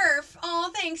scarf. Oh,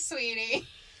 thanks, sweetie.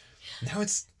 Now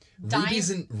it's rubies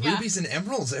and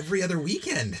emeralds every other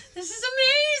weekend. This is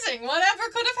amazing. Whatever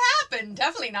could have happened?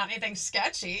 Definitely not anything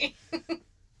sketchy.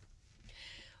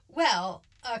 Well,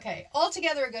 okay,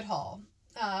 altogether a good haul.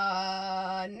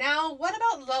 Now, what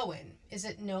about Lowen? Is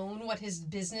it known what his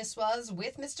business was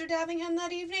with Mr. Davingham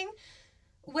that evening?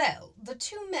 Well, the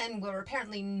two men were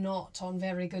apparently not on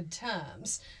very good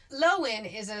terms. Lowen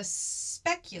is a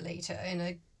speculator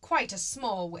in quite a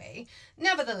small way.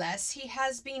 Nevertheless, he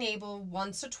has been able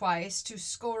once or twice to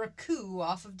score a coup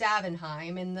off of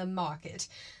Davenheim in the market,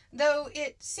 though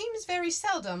it seems very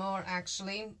seldom, or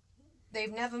actually,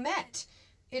 they've never met.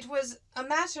 It was a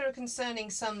matter concerning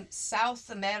some South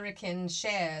American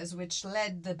shares which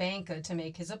led the banker to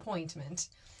make his appointment.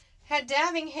 Had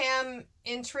Davingham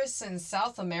interests in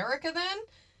South America then?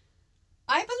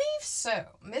 I believe so.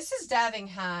 Mrs.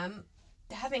 Davingham.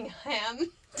 I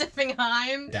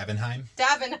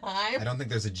don't think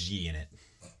there's a G in it.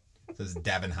 It says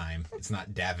Davenheim. It's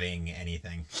not Daving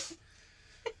anything.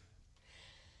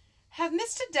 Have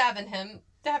Mr.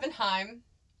 Davenheim,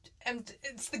 and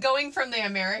it's the going from the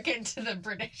American to the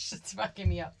British. It's fucking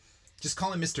me up. Just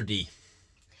call him Mr. D.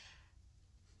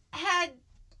 Had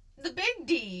the big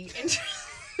D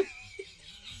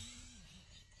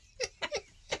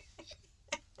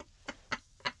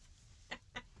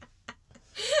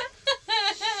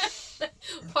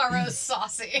Poirot's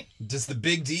saucy. Does the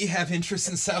big D have interest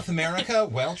in South America?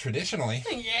 Well, traditionally.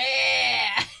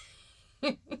 Yeah!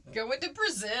 Going to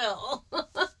Brazil.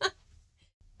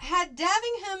 Had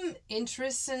Davingham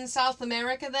interests in South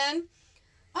America then?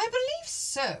 I believe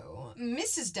so.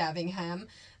 Mrs. Davingham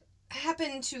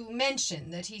happened to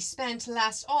mention that he spent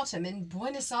last autumn in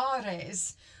Buenos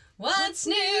Aires. What's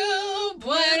new,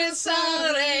 Buenos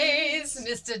Aires?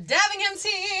 Mr. Davingham's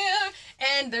here,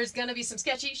 and there's gonna be some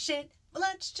sketchy shit.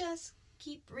 Let's just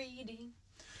keep reading.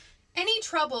 Any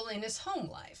trouble in his home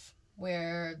life?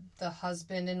 Were the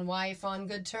husband and wife on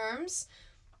good terms?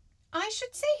 I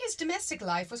should say his domestic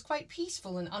life was quite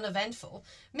peaceful and uneventful.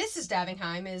 Mrs.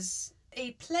 Davingham is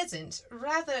a pleasant,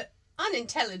 rather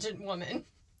unintelligent woman.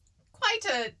 Quite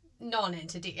a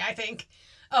non-entity, I think.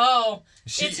 Oh,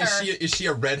 it's her. Is she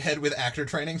a redhead with actor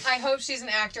training? I hope she's an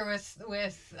actor with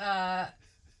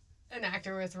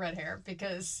red hair,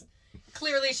 because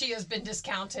clearly she has been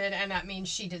discounted, and that means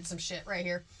she did some shit right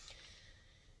here.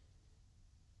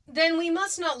 Then we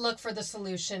must not look for the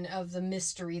solution of the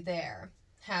mystery there.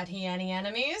 Had he any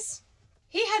enemies?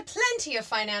 He had plenty of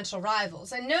financial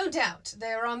rivals, and no doubt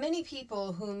there are many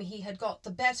people whom he had got the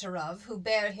better of who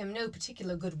bear him no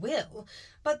particular goodwill,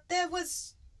 but there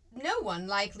was no one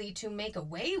likely to make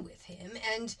away with him,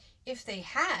 and if they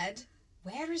had,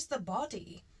 where is the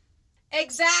body?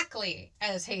 Exactly,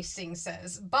 as Hastings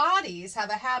says. Bodies have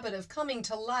a habit of coming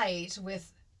to light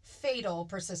with fatal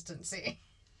persistency.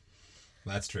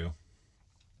 That's true.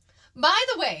 By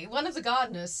the way, one of the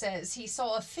gardeners says he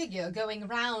saw a figure going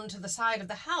round to the side of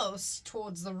the house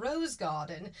towards the rose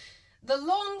garden. The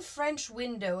long French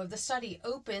window of the study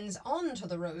opens onto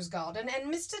the rose garden,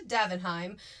 and Mr.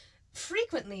 Davenheim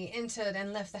frequently entered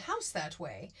and left the house that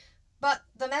way. But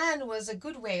the man was a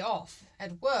good way off,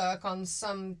 at work on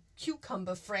some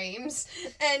cucumber frames,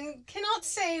 and cannot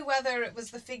say whether it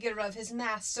was the figure of his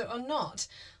master or not.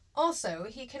 Also,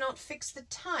 he cannot fix the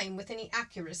time with any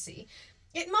accuracy.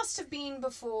 It must have been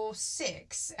before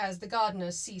 6, as the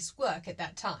gardener ceased work at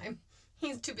that time.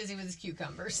 He's too busy with his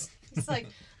cucumbers. He's like,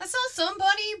 I saw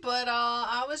somebody, but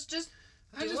I was just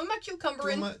doing my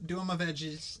cucumbering. Doing my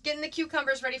veggies. Getting the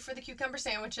cucumbers ready for the cucumber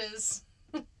sandwiches.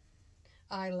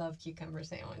 I love cucumber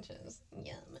sandwiches.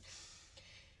 Yum.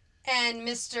 And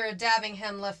Mr.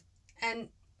 Davingham left... And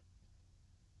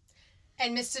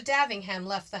Mr. Davingham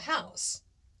left the house.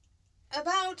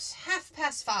 About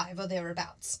 5:30 or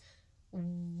thereabouts.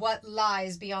 What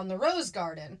lies beyond the rose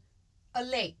garden? A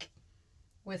lake.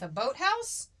 With a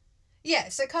boathouse?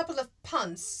 Yes, a couple of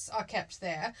punts are kept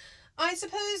there. I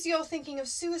suppose you're thinking of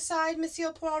suicide,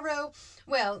 Monsieur Poirot?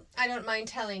 Well, I don't mind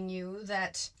telling you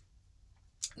that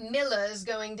Miller's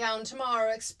going down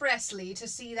tomorrow expressly to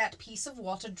see that piece of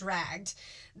water dragged.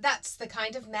 That's the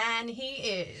kind of man he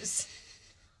is.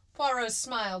 Poirot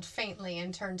smiled faintly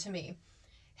and turned to me.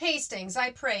 Hastings,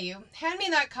 I pray you, hand me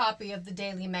that copy of the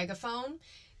Daily Megaphone.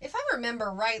 If I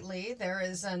remember rightly, there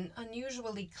is an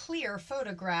unusually clear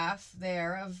photograph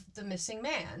there of the missing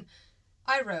man.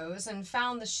 I rose and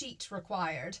found the sheet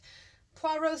required.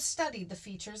 Poirot studied the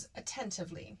features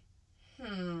attentively.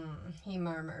 He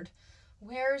murmured.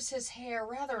 Wears his hair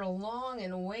rather long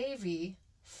and wavy,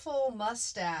 full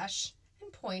mustache,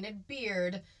 and pointed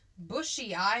beard,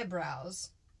 bushy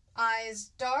eyebrows.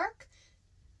 Eyes dark?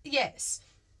 Yes.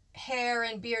 Hair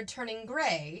and beard turning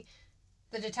grey?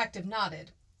 The detective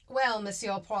nodded. Well,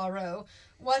 Monsieur Poirot,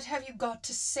 what have you got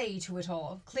to say to it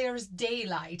all? Clear as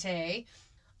daylight, eh?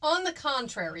 On the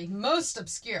contrary, most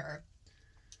obscure.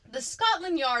 The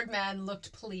Scotland Yard man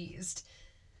looked pleased.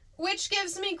 Which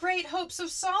gives me great hopes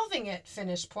of solving it,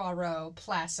 finished Poirot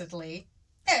placidly.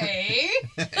 Eh?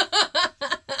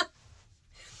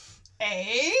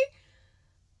 Eh?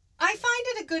 I find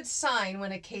it a good sign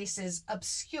when a case is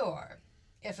obscure.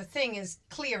 If a thing is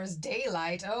clear as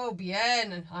daylight, oh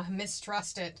bien, I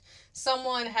mistrust it.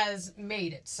 Someone has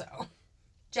made it so.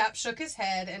 Japp shook his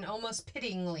head and almost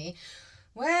pityingly,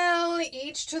 well,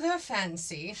 each to their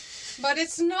fancy. But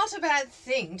it's not a bad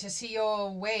thing to see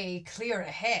your way clear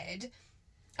ahead.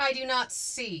 I do not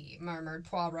see, murmured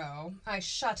Poirot. I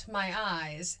shut my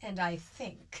eyes and I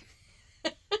think.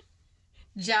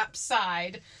 Japp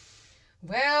sighed.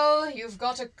 Well, you've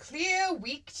got a clear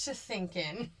week to think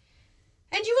in.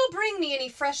 And you will bring me any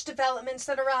fresh developments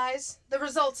that arise? The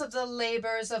results of the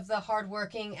labors of the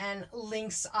hard-working and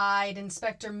lynx-eyed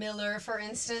Inspector Miller, for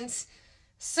instance?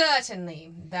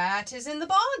 Certainly. That is in the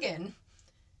bargain.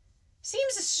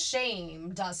 Seems a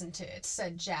shame, doesn't it?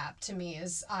 Said Japp to me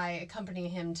as I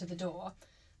accompanied him to the door.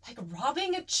 Like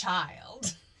robbing a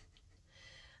child.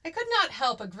 I could not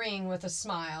help agreeing with a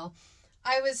smile.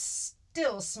 I was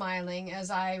still smiling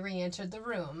as I re-entered the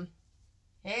room.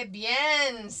 Eh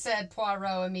bien, said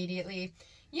Poirot immediately.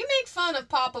 You make fun of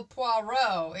Papa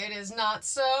Poirot, it is not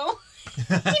so? He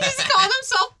just called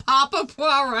himself Papa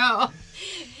Poirot.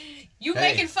 You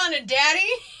making fun of Daddy?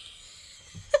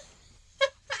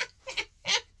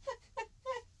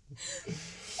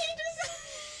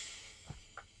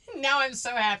 Now I'm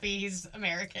so happy he's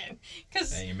American.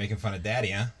 Hey, you're making fun of Daddy,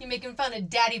 huh? You're making fun of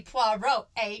Daddy Poirot,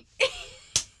 eh?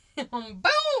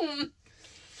 Boom!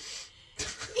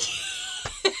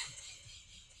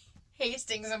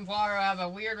 Hastings and Poirot have a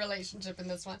weird relationship in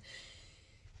this one.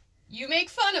 You make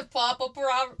fun of Papa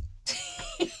Poirot.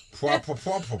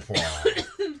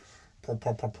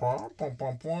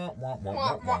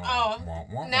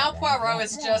 Now Poirot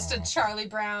is just a Charlie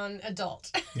Brown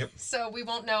adult. Yep. So we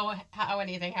won't know how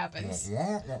anything happens. You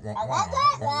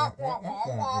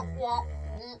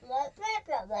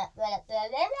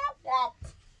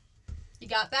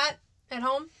got that at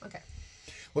home? Okay.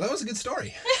 Well, that was a good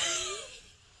story.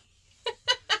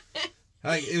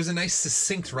 It was a nice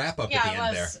succinct wrap-up at the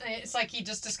end there. It's like he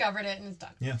just discovered it and it's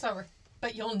done. Yeah. It's over.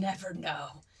 But you'll never know.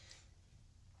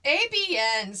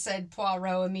 ABN, said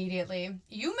Poirot immediately.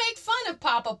 You make fun of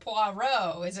Papa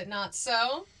Poirot, is it not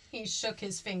so? He shook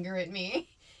his finger at me.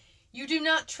 You do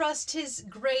not trust his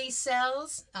gray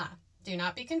cells? Do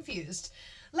not be confused.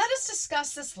 Let us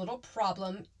discuss this little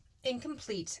problem,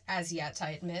 incomplete as yet,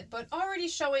 I admit, but already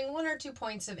showing 1 or 2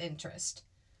 points of interest.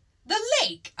 The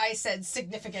lake, I said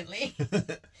significantly.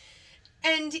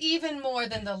 And even more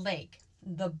than the lake,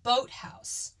 the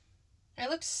boathouse. I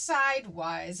looked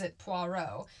sidewise at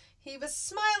Poirot. He was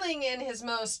smiling in his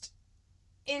most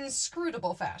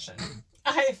inscrutable fashion.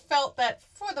 I felt that,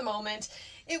 for the moment,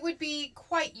 it would be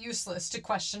quite useless to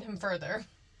question him further.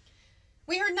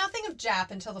 We heard nothing of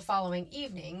Japp until the following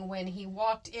evening, when he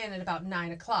walked in at about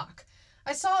 9 o'clock.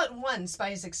 I saw at once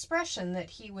by his expression that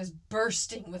he was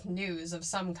bursting with news of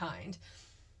some kind.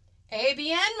 Eh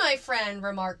bien, my friend,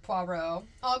 remarked Poirot.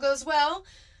 All goes well,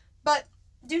 but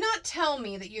do not tell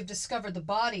me that you've discovered the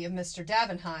body of Mr.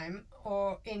 Davenheim,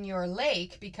 or in your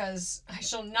lake, because I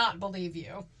shall not believe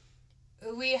you.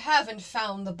 We haven't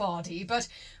found the body, but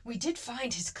we did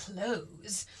find his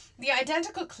clothes. The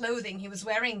identical clothing he was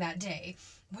wearing that day.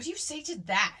 What do you say to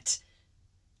that?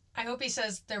 I hope he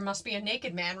says there must be a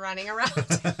naked man running around.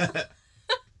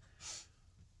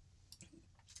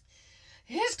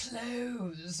 His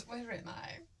clothes. Where am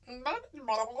I?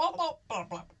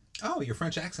 Oh, your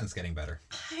French accent's getting better.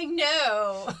 I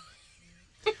know.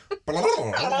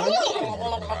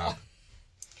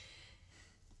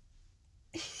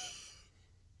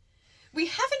 We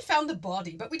haven't found the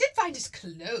body, but we did find his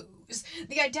clothes.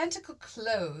 The identical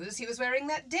clothes he was wearing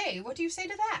that day. What do you say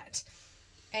to that?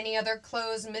 Any other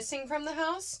clothes missing from the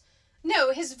house?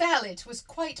 No, his valet was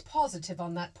quite positive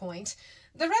on that point.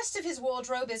 The rest of his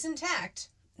wardrobe is intact.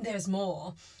 There's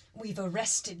more. We've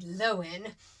arrested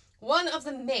Lowen. One of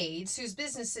the maids, whose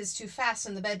business is to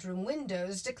fasten the bedroom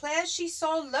windows, declares she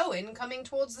saw Lowen coming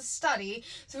towards the study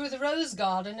through the rose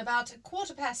garden about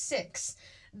 6:15.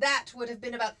 That would have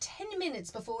been about 10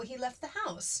 minutes before he left the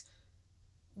house.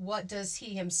 What does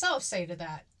he himself say to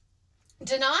that?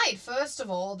 Denied, first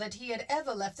of all, that he had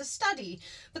ever left the study,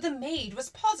 but the maid was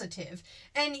positive,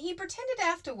 and he pretended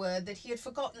afterward that he had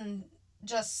forgotten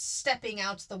just stepping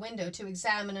out the window to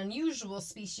examine an unusual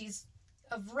species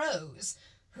of rose.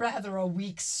 Rather a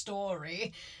weak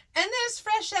story. And there's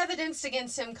fresh evidence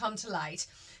against him come to light.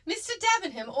 Mr.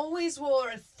 Davenham always wore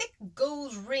a thick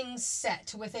gold ring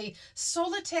set with a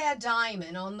solitaire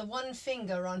diamond on the one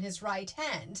finger on his right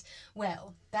hand.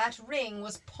 Well, that ring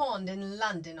was pawned in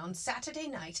London on Saturday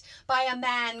night by a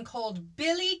man called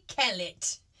Billy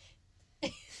Kellett.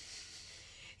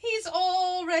 He's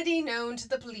already known to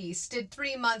the police, did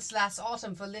 3 months last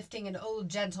autumn for lifting an old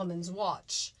gentleman's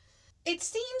watch. It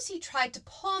seems he tried to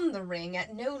pawn the ring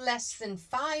at no less than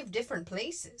 5 different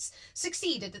places.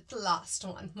 Succeeded at the last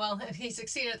one. Well, he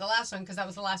succeeded at the last one because that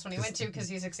was the last one he went to because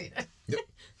he succeeded. Yep.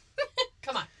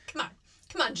 Come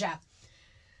on, Jap.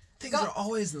 Things are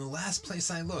always in the last place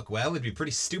I look. Well, it'd be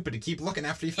pretty stupid to keep looking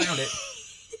after you found it.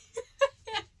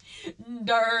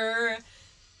 Durr.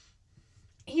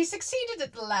 He succeeded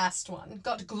at the last one,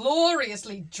 got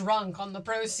gloriously drunk on the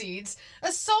proceeds,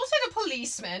 assaulted a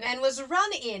policeman, and was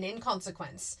run in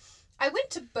consequence. I went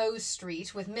to Bow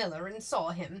Street with Miller and saw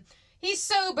him. He's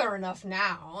sober enough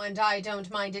now, and I don't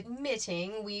mind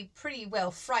admitting we pretty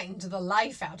well frightened the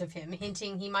life out of him,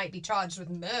 hinting he might be charged with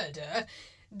murder.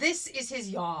 This is his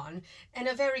yarn, and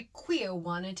a very queer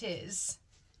one it is.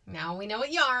 Now we know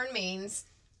what yarn means.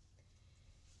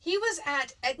 He was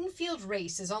at Enfield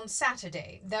races on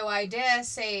Saturday, though I dare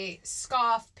say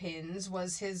scarf pins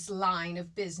was his line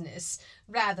of business,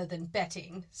 rather than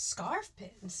betting. Scarf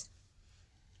pins?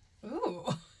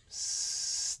 Ooh.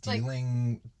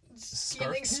 Stealing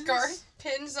scarf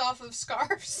pins off of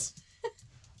scarves?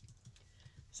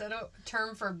 Is that a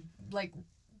term for, like,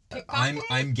 pickpocketing?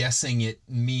 I'm guessing it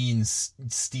means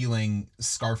stealing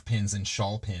scarf pins and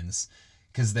shawl pins,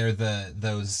 because they're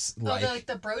those like... Oh, they're like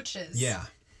the brooches. Yeah.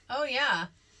 Oh, yeah.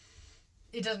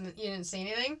 You didn't see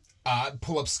anything?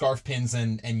 Pull up scarf pins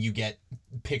and you get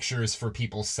pictures for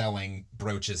people selling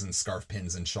brooches and scarf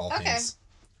pins and shawl pins.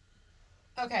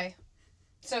 Okay.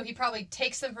 So he probably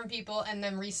takes them from people and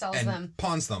then resells them.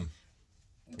 Pawns them.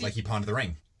 Like he pawned the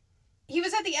ring. He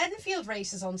was at the Enfield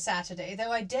races on Saturday,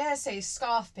 though I dare say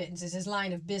scarf pins is his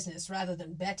line of business rather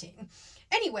than betting.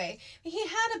 Anyway, he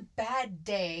had a bad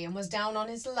day and was down on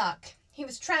his luck. He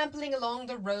was trampling along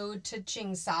the road to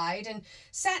Chingside and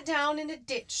sat down in a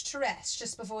ditch to rest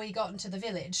just before he got into the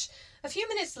village. A few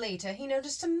minutes later, he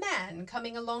noticed a man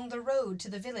coming along the road to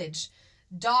the village.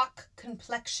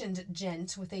 Dark-complexioned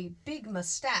gent with a big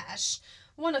moustache.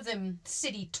 One of them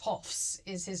city toffs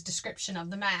is his description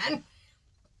of the man.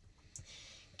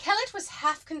 Kellett was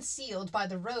half concealed by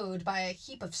the road by a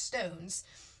heap of stones.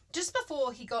 Just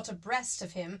before he got abreast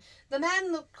of him, the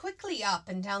man looked quickly up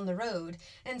and down the road,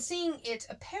 and seeing it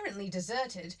apparently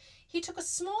deserted, he took a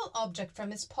small object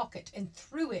from his pocket and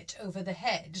threw it over the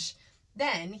hedge.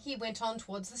 Then he went on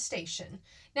towards the station.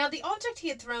 Now the object he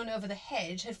had thrown over the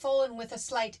hedge had fallen with a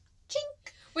slight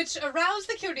chink, which aroused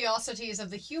the curiosities of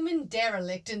the human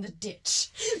derelict in the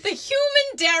ditch. The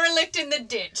human derelict in the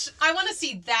ditch. I want to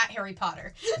see that Harry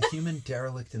Potter. The human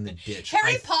derelict in the ditch.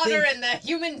 Harry Potter and the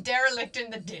human derelict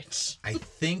in the ditch. I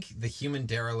think the human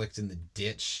derelict in the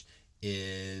ditch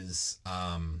is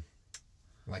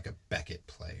like a Beckett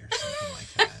play or something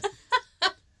like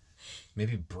that.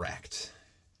 Maybe Brecht.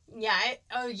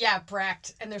 Yeah,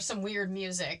 Brecht. And there's some weird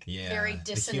music. Yeah. Very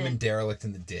dissonant. The human derelict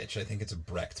in the ditch. I think it's a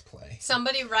Brecht play.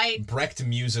 Somebody write... Brecht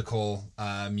musical,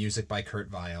 music by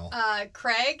Kurt Weill.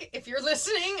 Craig, if you're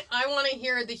listening, I want to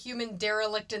hear The Human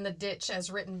Derelict in the Ditch as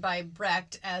written by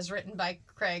Brecht, as written by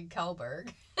Craig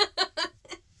Kellberg.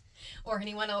 Or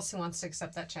anyone else who wants to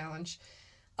accept that challenge.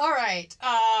 All right.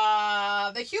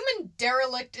 The Human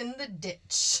Derelict in the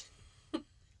Ditch.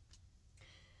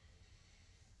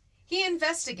 He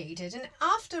investigated and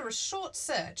after a short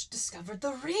search discovered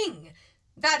the ring.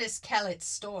 That is Kellett's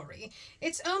story.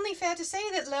 It's only fair to say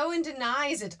that Lowen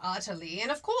denies it utterly, and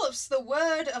of course the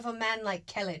word of a man like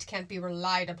Kellett can't be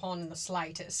relied upon in the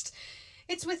slightest.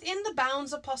 It's within the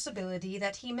bounds of possibility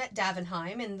that he met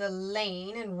Davenheim in the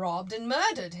lane and robbed and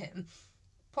murdered him.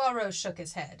 Poirot shook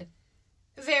his head.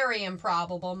 Very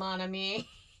improbable, mon ami.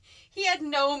 He had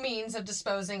no means of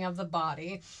disposing of the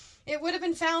body. It would have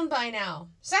been found by now.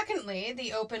 Secondly,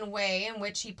 the open way in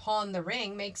which he pawned the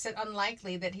ring makes it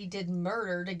unlikely that he did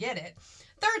murder to get it.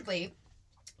 Thirdly,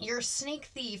 your sneak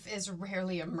thief is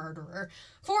rarely a murderer.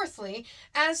 Fourthly,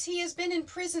 as he has been in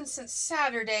prison since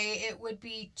Saturday, it would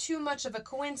be too much of a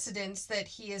coincidence that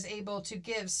he is able to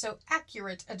give so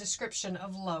accurate a description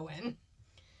of Lowen.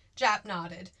 Japp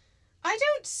nodded. I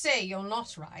don't say you're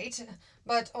not right,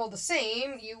 but all the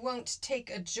same, you won't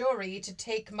take a jury to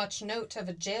take much note of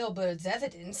a jailbird's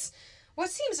evidence.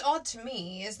 What seems odd to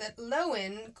me is that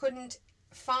Lowen couldn't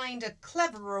find a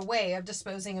cleverer way of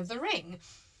disposing of the ring.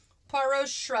 Poirot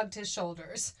shrugged his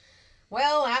shoulders.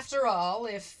 Well, after all,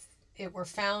 if it were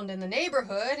found in the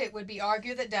neighborhood, it would be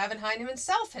argued that Davenheim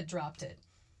himself had dropped it.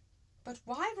 But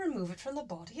why remove it from the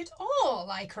body at all?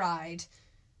 I cried.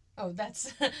 Oh,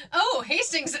 that's... Oh,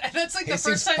 Hastings, that's like Hastings the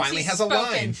first time finally he's has spoken. a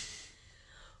line.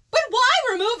 But why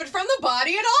remove it from the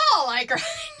body at all? I cried.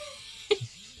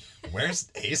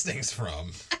 Where's Hastings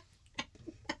from?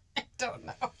 I don't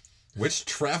know. Which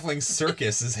traveling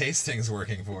circus is Hastings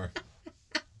working for?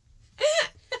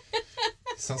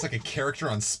 Sounds like a character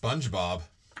on SpongeBob.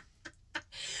 But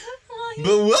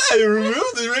why remove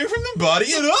the ring from the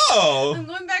body at all? I'm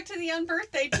going back to the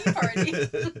unbirthday tea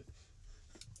party.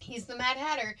 He's the Mad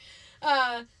Hatter.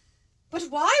 But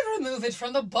why remove it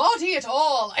from the body at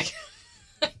all?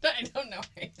 I don't know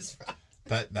where he's from.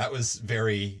 That was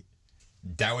very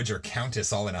Dowager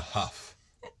Countess all in a huff.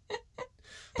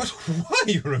 But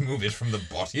why remove it from the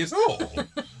body at all?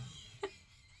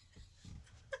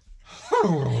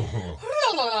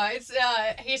 It's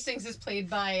Hastings is played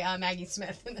by Maggie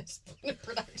Smith in this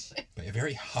production. By a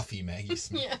very huffy Maggie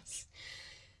Smith. Yes.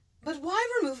 But why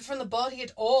remove it from the body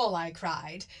at all? I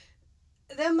cried.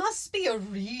 There must be a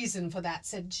reason for that,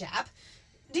 said Japp.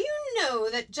 Do you know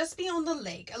that just beyond the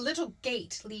lake, a little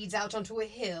gate leads out onto a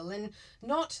hill, and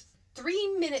not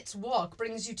 3 minutes' walk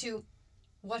brings you to,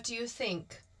 what do you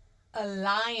think? A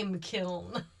lime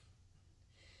kiln.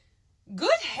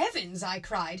 Good heavens, I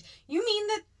cried. You mean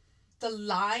that the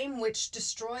lime which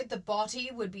destroyed the body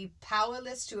would be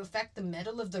powerless to affect the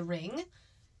metal of the ring?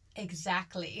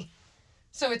 Exactly.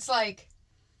 So it's like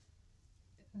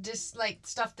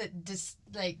stuff that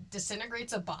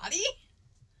disintegrates a body?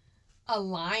 A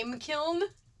lime kiln?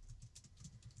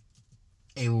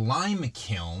 A lime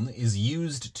kiln is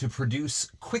used to produce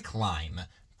quicklime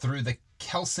through the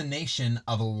calcination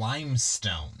of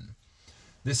limestone.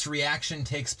 This reaction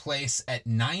takes place at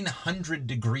 900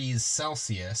 degrees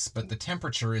Celsius, but the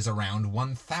temperature is around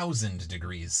 1000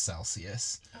 degrees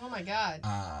Celsius. Oh my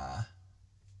god.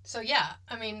 So yeah,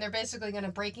 I mean, they're basically going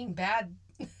to Breaking Bad.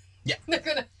 Yeah. they're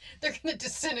gonna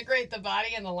disintegrate the body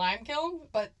in the lime kiln,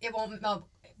 but it won't melt.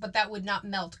 But that would not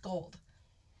melt gold.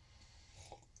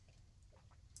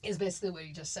 Is basically what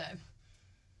he just said.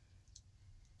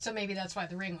 So maybe that's why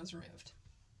the ring was removed.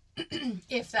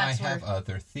 If that's I have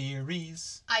other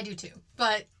theories. I do too,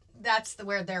 but that's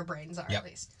where their brains are, Yep. at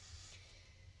least.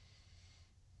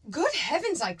 Good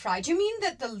heavens, I cried. You mean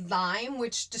that the lime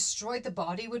which destroyed the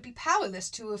body would be powerless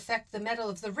to affect the metal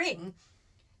of the ring?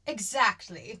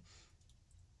 Exactly.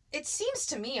 It seems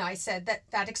to me, I said,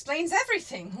 that explains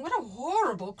everything. What a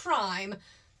horrible crime.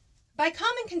 By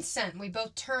common consent, we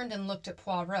both turned and looked at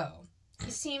Poirot.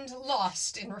 He seemed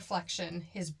lost in reflection,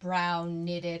 his brow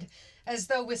knitted, as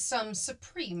though with some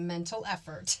supreme mental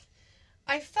effort.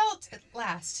 I felt at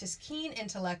last his keen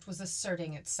intellect was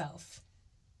asserting itself.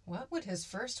 What would his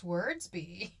first words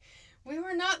be? We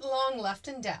were not long left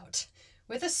in doubt.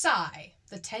 With a sigh,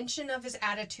 the tension of his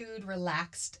attitude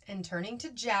relaxed, and turning to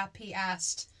Japp, he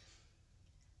asked,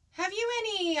 Have you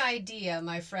any idea,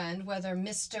 my friend, whether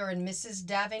Mr. and Mrs.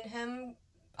 Davenham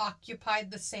occupied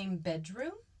the same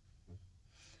bedroom?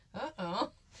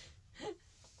 Uh-oh.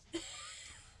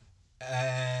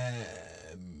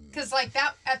 Because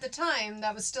that at the time,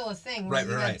 that was still a thing. Where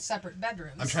you had separate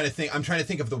bedrooms. I'm trying to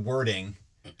think of the wording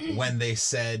when they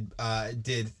said,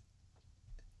 did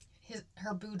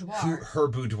her boudoir. Her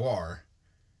boudoir.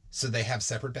 So they have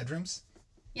separate bedrooms?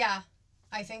 Yeah,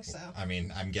 I think so. I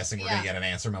mean, I'm guessing we're going to get an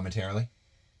answer momentarily.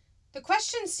 The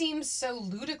question seems so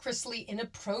ludicrously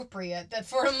inappropriate that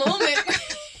for a moment...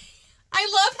 I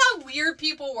love how weird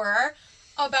people were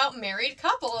about married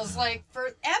couples, like,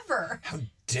 forever. How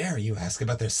dare you ask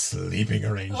about their sleeping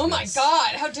arrangements? Oh my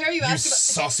God, how dare you You ask about...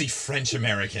 saucy French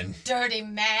American. Dirty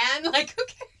man. Like, who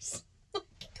cares?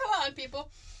 Come on, people.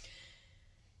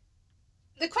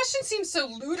 The question seemed so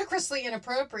ludicrously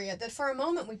inappropriate that for a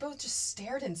moment we both just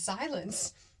stared in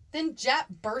silence. Then Jap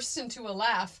burst into a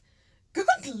laugh. Good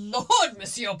Lord,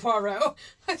 Monsieur Poirot.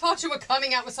 I thought you were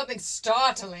coming out with something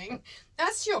startling.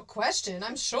 As to your question,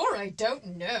 I'm sure I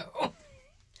don't know.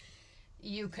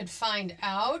 You could find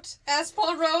out? Asked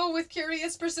Poirot with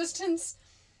curious persistence.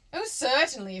 Oh,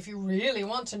 certainly, if you really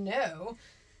want to know.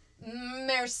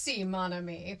 Merci, mon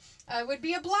ami. I would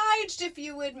be obliged if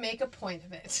you would make a point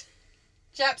of it.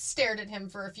 Jap stared at him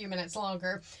for a few minutes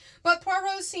longer, but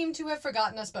Poirot seemed to have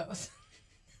forgotten us both.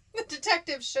 The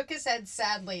detective shook his head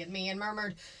sadly at me and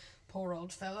murmured, Poor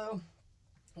old fellow.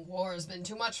 War has been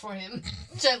too much for him.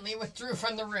 Gently withdrew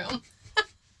from the room.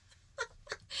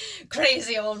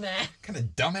 Crazy old man. What kind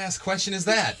of dumbass question is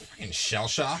that? In shell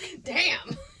shock?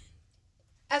 Damn.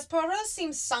 As Poirot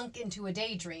seemed sunk into a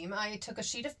daydream, I took a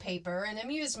sheet of paper and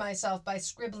amused myself by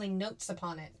scribbling notes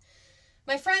upon it.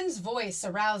 My friend's voice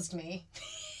aroused me.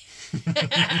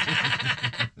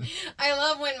 I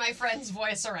love when my friend's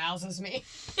voice arouses me.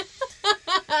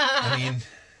 I mean,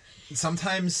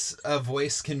 sometimes a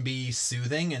voice can be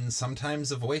soothing and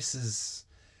sometimes a voice is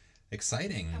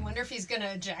exciting. I wonder if he's going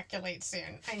to ejaculate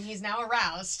soon. And he's now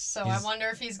aroused, so I wonder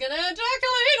if he's going to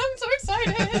ejaculate. I'm so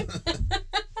excited.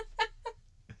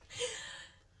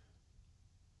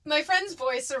 My friend's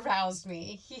voice aroused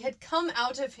me. He had come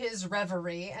out of his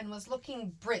reverie and was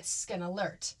looking brisk and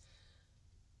alert.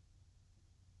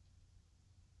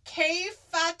 Que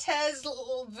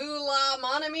faites-vous là,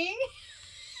 mon ami?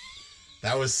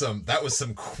 That was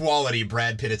some quality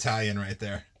Brad Pitt Italian right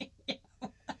there.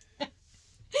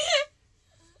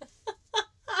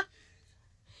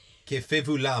 Que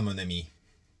faites-vous là, mon ami?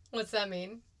 What's that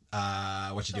mean?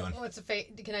 What you doing?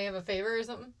 Can I have a favor or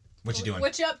something? What you doing?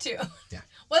 What you up to? Yeah.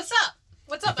 What's up?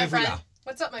 What's up, my friend? Là.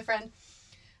 What's up, my friend?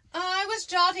 I was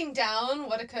jotting down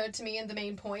what occurred to me in the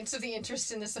main points of the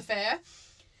interest in this affair.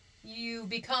 You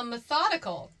become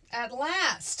methodical, at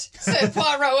last, said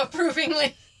Poirot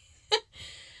approvingly.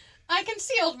 I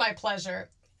concealed my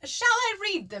pleasure. Shall I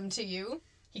read them to you?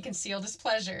 He concealed his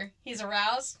pleasure. He's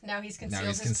aroused. Now he's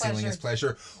concealing his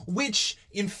pleasure. Which,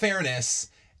 in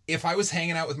fairness, if I was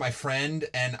hanging out with my friend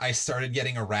and I started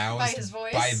getting aroused by his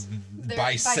voice,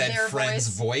 by said friend's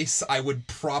voice, I would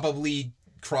probably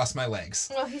cross my legs.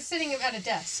 Well, he's sitting at a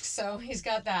desk, so he's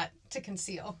got that to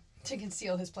conceal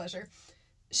his pleasure.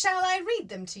 Shall I read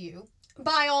them to you?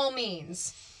 By all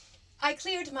means. I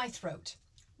cleared my throat.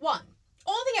 1.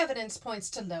 All the evidence points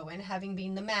to Lowen having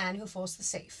been the man who forced the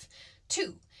safe.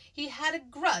 2. He had a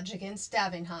grudge against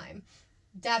Davenheim.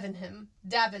 The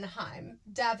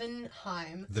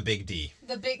big D.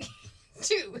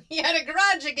 2. He had a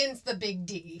grudge against the big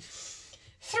D.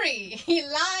 3. He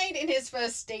lied in his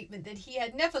first statement that he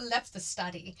had never left the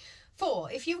study.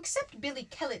 4. If you accept Billy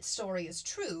Kellett's story as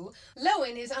true,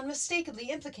 Lowen is unmistakably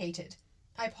implicated.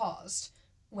 I paused.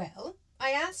 Well,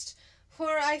 I asked,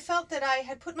 for I felt that I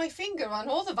had put my finger on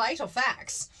all the vital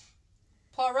facts.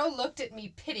 Poirot looked at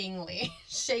me pityingly,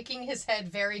 shaking his head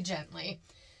very gently.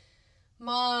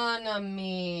 Mon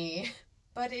ami,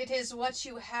 but it is what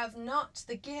you have not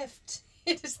the gift.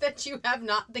 It is that you have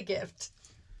not the gift.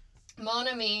 Mon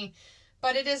ami,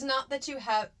 but it is not that you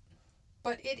have...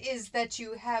 But it is that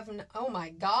you have... Oh my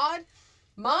God.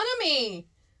 Mon ami,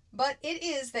 but it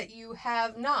is that you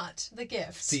have not the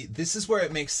gift. See, this is where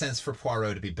it makes sense for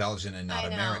Poirot to be Belgian and not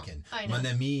American. I know. Mon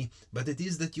ami, but it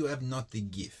is that you have not the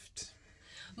gift.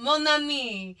 Mon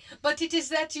ami, but it is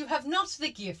that you have not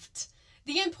the gift.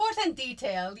 The important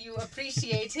detail, you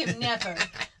appreciate him never.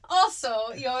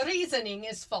 Also, your reasoning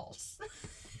is false.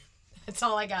 That's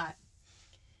all I got.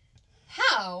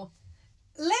 How?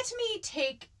 Let me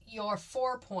take your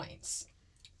 4 points.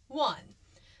 1.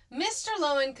 Mr.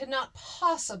 Lowen could not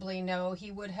possibly know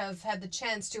he would have had the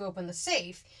chance to open the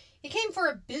safe. He came for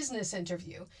a business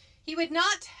interview. He would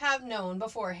not have known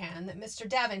beforehand that Mr.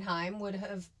 Davenheim would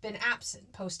have been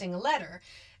absent, posting a letter,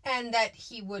 and that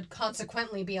he would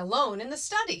consequently be alone in the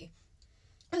study.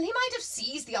 And he might have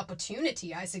seized the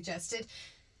opportunity, I suggested.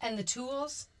 And the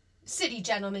tools? City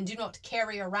gentlemen do not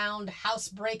carry around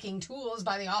house-breaking tools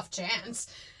by the off chance,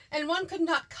 and one could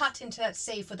not cut into that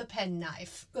safe with a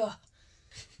penknife. Ugh.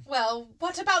 Well,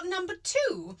 what about number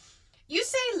 2? You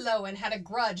say Lowen had a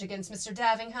grudge against Mr.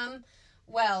 Davenham.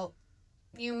 Well,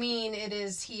 you mean it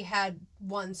is he had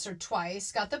once or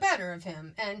twice got the better of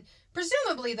him, and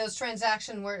presumably those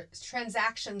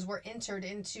transactions were entered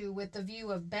into with the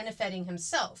view of benefiting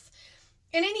himself.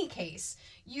 In any case,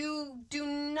 you do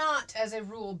not, as a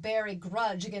rule, bear a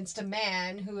grudge against a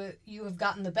man who you have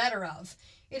gotten the better of.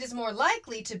 It is more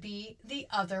likely to be the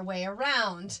other way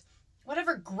around.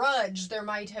 Whatever grudge there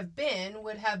might have been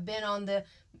would have been on the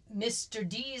Mr.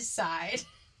 D's side.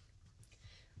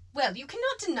 Well, you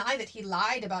cannot deny that he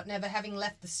lied about never having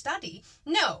left the study.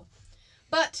 No,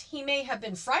 but he may have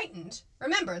been frightened.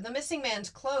 Remember, the missing man's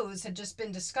clothes had just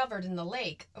been discovered in the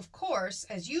lake. Of course,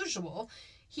 as usual,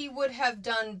 he would have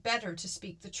done better to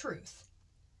speak the truth.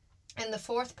 And the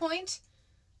fourth point?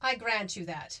 I grant you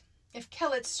that. If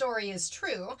Kellett's story is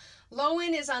true,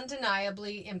 Lowen is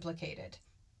undeniably implicated.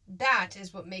 That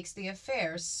is what makes the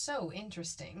affair so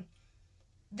interesting.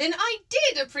 Then I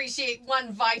did appreciate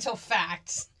one vital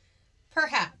fact.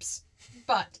 Perhaps.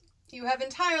 But you have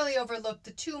entirely overlooked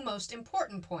the two most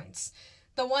important points,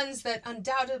 the ones that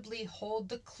undoubtedly hold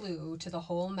the clue to the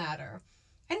whole matter.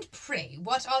 And pray,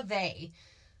 what are they?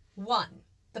 1.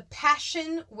 The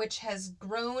passion which has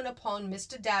grown upon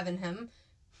Mr. Davenham.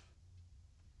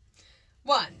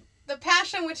 1. The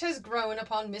passion which has grown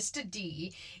upon Mr.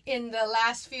 D in the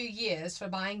last few years for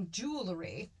buying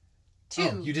jewelry. 2.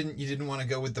 Oh, you didn't want to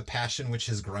go with the passion which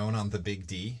has grown on the big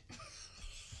D?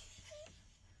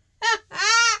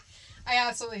 I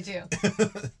absolutely do.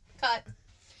 Cut.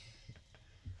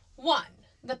 1.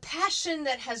 The passion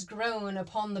that has grown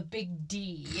upon the big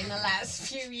D in the last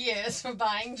few years for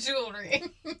buying jewelry.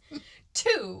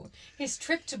 2. His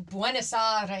trip to Buenos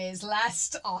Aires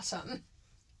last autumn.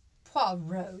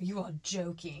 Poirot, you are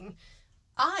joking.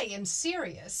 I am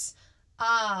serious.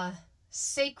 Ah,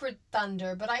 sacred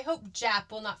thunder, but I hope Jap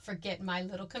will not forget my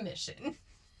little commission.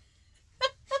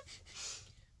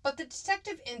 But the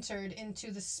detective entered into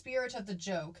the spirit of the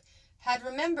joke, had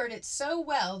remembered it so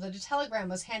well that a telegram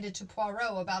was handed to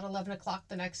Poirot about 11 o'clock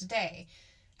the next day.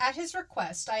 At his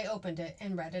request, I opened it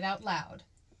and read it out loud.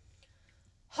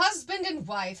 Husband and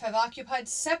wife have occupied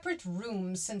separate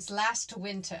rooms since last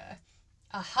winter.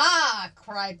 Aha!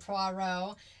 Cried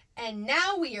Poirot. And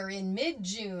now we are in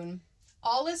mid-June.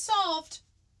 All is solved.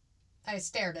 I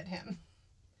stared at him.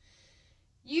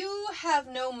 You have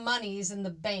no moneys in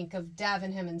the bank of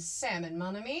Davenham and Salmon,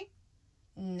 mon ami?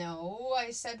 No,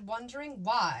 I said, wondering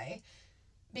why.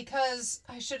 Because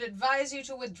I should advise you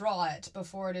to withdraw it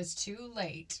before it is too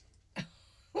late.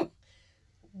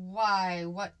 Why,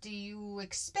 what do you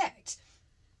expect?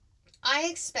 I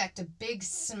expect a big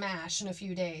smash in a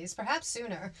few days, perhaps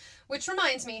sooner. Which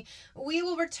reminds me, we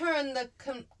will return the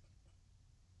compliment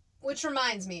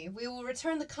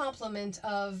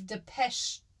of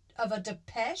a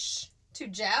depeche to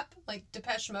Jap, like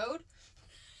Depeche Mode.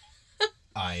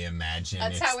 I imagine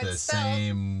That's it's how it's the spelled.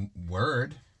 same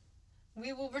word.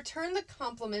 We will return the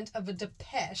compliment of a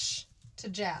depeche to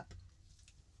Jap.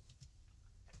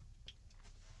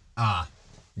 Ah,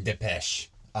 depeche.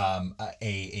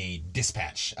 A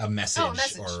dispatch, a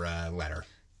message, or a letter.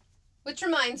 Which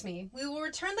reminds me, we will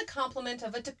return the compliment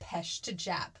of a depeche to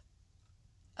Jap.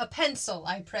 A pencil,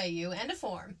 I pray you, and a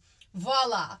form.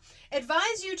 Voila.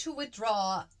 Advise you to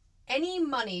withdraw any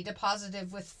money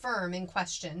deposited with firm in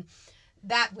question.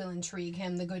 That will intrigue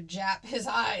him, the good Jap. His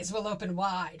eyes will open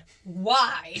wide.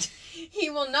 Wide! He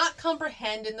will not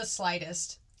comprehend in the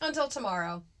slightest. Until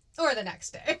tomorrow. Or the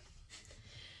next day.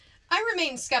 I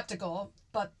remained skeptical,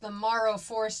 but the morrow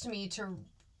forced me to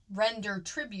render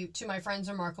tribute to my friend's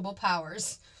remarkable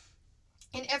powers.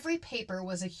 In every paper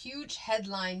was a huge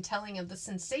headline telling of the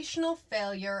sensational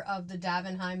failure of the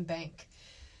Davenheim Bank.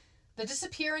 The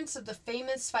disappearance of the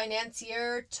famous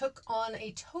financier took on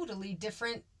a totally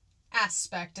different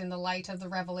aspect in the light of the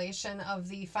revelation of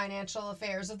the financial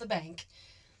affairs of the bank.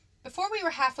 Before we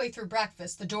were halfway through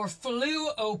breakfast, the door flew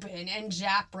open and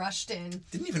Jap rushed in.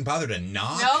 Didn't even bother to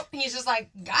knock? Nope, he's just like,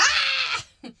 ah!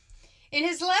 In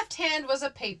his left hand was a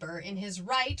paper. In his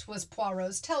right was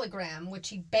Poirot's telegram, which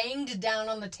he banged down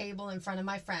on the table in front of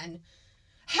my friend.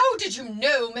 How did you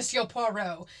know, Monsieur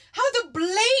Poirot? How the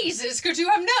blazes could you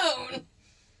have known?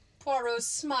 Poirot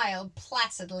smiled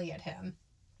placidly at him.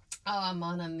 Ah,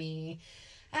 mon ami,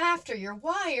 after your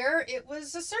wire, it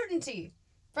was a certainty.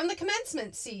 From the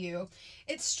commencement, see you.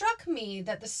 It struck me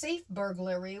that the safe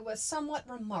burglary was somewhat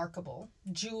remarkable.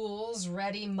 Jewels,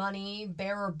 ready money,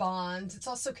 bearer bonds. It's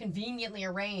also conveniently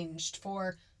arranged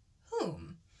for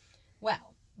whom?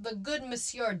 Well, the good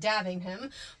Monsieur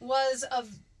Davenham was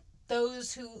of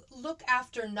those who look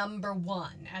after number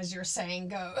one, as your saying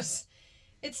goes.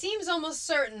 It seems almost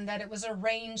certain that it was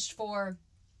arranged for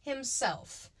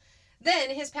himself.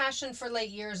 Then his passion for late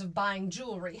years of buying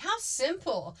jewelry. How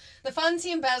simple! The funds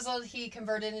he embezzled, he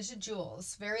converted into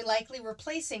jewels, very likely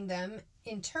replacing them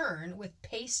in turn with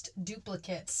paste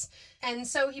duplicates. And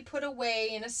so he put away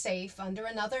in a safe under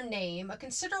another name a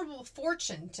considerable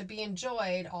fortune to be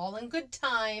enjoyed all in good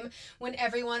time when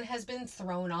everyone has been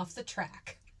thrown off the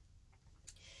track.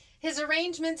 His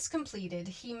arrangements completed,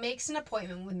 he makes an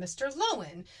appointment with Mr.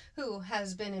 Lowen, who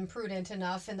has been imprudent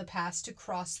enough in the past to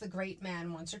cross the great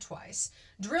man once or twice,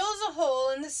 drills a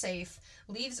hole in the safe,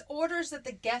 leaves orders that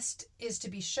the guest is to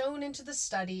be shown into the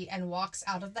study, and walks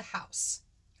out of the house.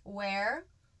 Where?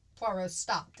 Poirot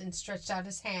stopped and stretched out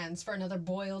his hands for another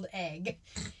boiled egg.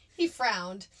 He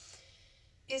frowned.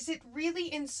 Is it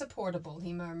really insupportable,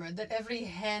 he murmured, that every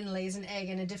hen lays an egg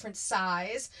in a different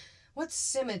size? What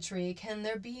symmetry can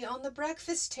there be on the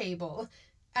breakfast table?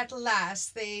 At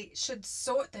last they should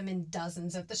sort them in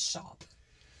dozens at the shop.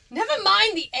 Never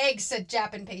mind the eggs, said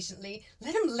Japp impatiently.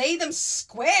 Let 'em lay them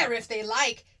square if they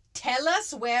like. Tell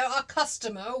us where our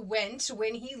customer went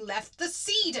when he left the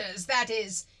Cedars, that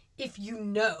is, if you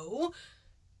know.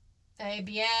 Eh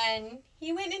bien,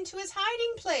 he went into his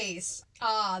hiding place.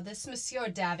 Ah, this Monsieur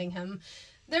Davingham.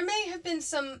 There may have been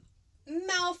some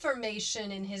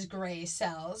malformation in his grey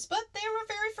cells, but they were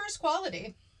very first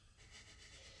quality.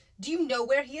 Do you know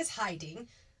where he is hiding?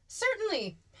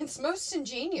 Certainly. It's most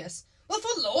ingenious. Well,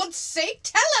 for Lord's sake,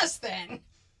 tell us then.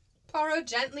 Poirot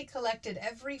gently collected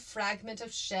every fragment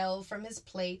of shell from his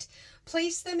plate,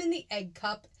 placed them in the egg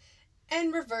cup,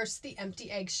 and reversed the empty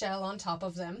eggshell on top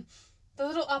of them. The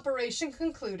little operation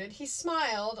concluded, he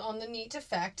smiled on the neat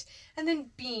effect, and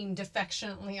then beamed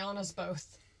affectionately on us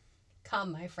both.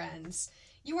 Come, my friends,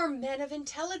 you are men of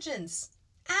intelligence.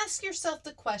 Ask yourself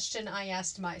the question I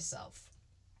asked myself.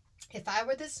 If I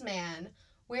were this man,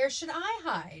 where should I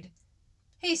hide?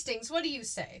 Hastings, what do you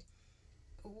say?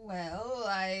 Well,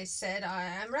 I said,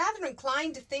 I'm rather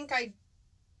inclined to think I'd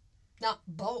not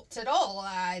bolt at all.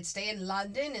 I'd stay in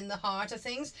London, in the heart of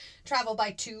things, travel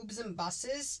by tubes and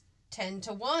buses. 10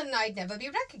 to 1, I'd never be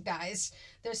recognized.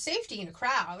 There's safety in a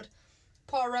crowd.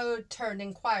 Poirot turned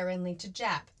inquiringly to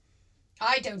Japp.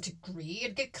 I don't agree.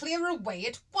 I'd get clear away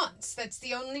at once. That's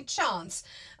the only chance.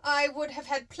 I would have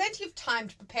had plenty of time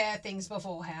to prepare things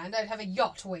beforehand. I'd have a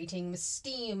yacht waiting with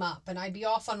steam up, and I'd be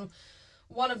off on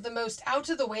one of the most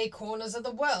out-of-the-way corners of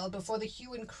the world before the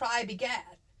hue and cry began.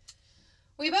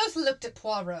 We both looked at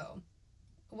Poirot.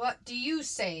 What do you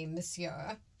say,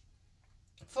 monsieur?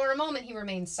 For a moment he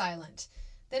remained silent.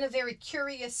 Then a very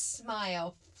curious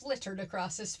smile flittered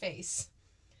across his face.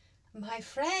 My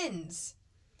friends,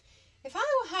 if I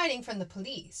were hiding from the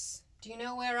police, do you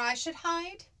know where I should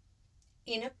hide?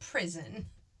 In a prison.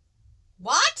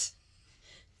 What?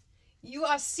 You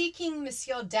are seeking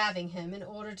Monsieur Davingham in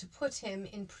order to put him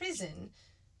in prison,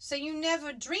 so you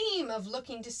never dream of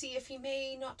looking to see if he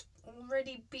may not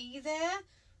already be there?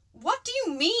 What do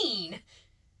you mean?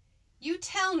 You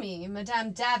tell me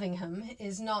Madame Davingham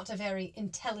is not a very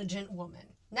intelligent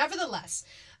woman. Nevertheless,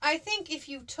 I think if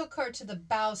you took her to the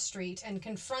Bow Street and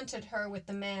confronted her with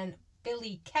the man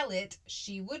Billy Kellett,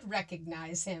 she would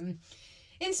recognize him.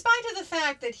 In spite of the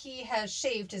fact that he has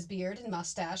shaved his beard and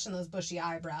mustache and those bushy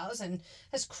eyebrows and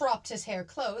has cropped his hair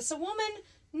close, a woman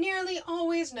nearly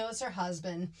always knows her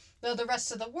husband, though the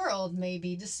rest of the world may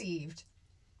be deceived.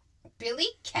 Billy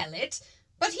Kellett?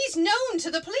 But he's known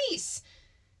to the police!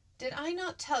 Did I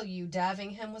not tell you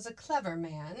Davingham was a clever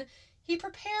man? He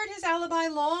prepared his alibi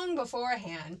long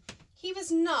beforehand. He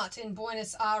was not in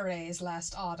Buenos Aires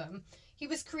last autumn. He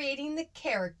was creating the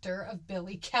character of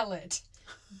Billy Kellett.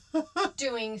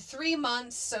 Doing 3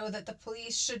 months so that the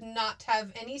police should not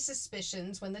have any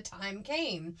suspicions when the time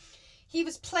came. He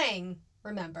was playing,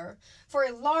 remember, for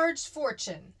a large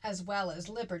fortune as well as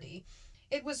liberty.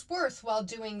 It was worth while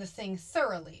doing the thing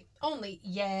thoroughly. Only,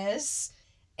 yes,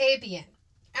 eh bien.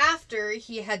 After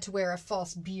he had to wear a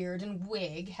false beard and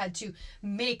wig, had to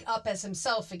make up as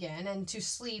himself again, and to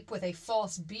sleep with a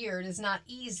false beard is not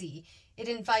easy. It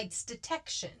invites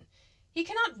detection. He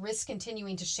cannot risk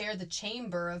continuing to share the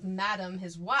chamber of Madame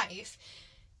his wife.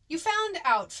 You found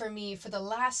out for me for the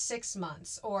last 6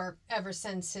 months, or ever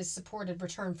since his supported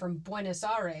return from Buenos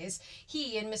Aires,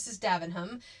 he and Mrs.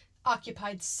 Davingham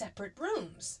occupied separate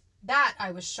rooms. That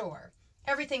I was sure.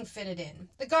 Everything fitted in.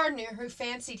 The gardener who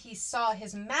fancied he saw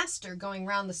his master going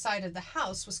round the side of the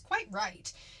house was quite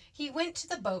right. He went to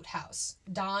the boathouse,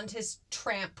 donned his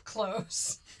tramp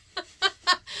clothes.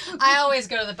 I always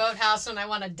go to the boathouse when I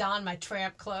want to don my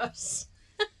tramp clothes.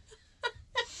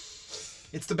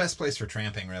 It's the best place for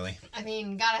tramping, really. I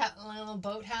mean, gotta have a little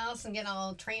boathouse and get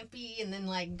all trampy and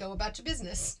then, go about your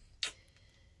business.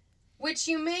 which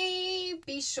you may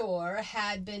be sure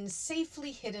had been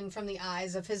safely hidden from the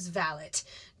eyes of his valet,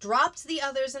 dropped the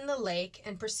others in the lake,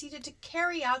 and proceeded to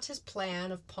carry out his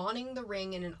plan of pawning the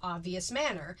ring in an obvious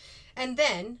manner, and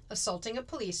then, assaulting a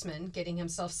policeman, getting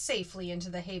himself safely into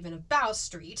the haven of Bow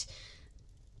Street,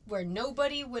 where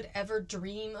nobody would ever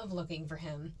dream of looking for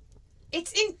him.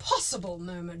 "It's impossible,"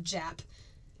 murmured Japp.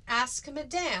 "Ask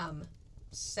Madame,"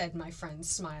 said my friend,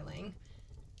 smiling.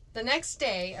 The next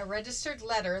day, a registered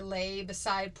letter lay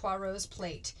beside Poirot's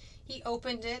plate. He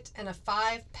opened it, and a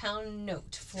 5-pound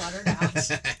note fluttered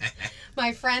out.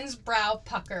 My friend's brow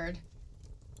puckered.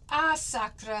 "Ah,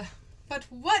 sacre, but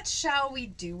what shall we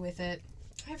do with it?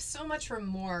 I have so much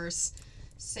remorse,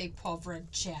 say pauvre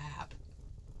Japp.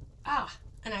 Ah,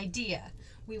 an idea.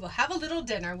 We will have a little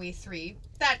dinner, we three.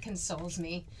 That consoles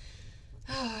me.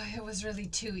 Oh, it was really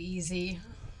too easy.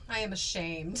 I am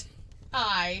ashamed.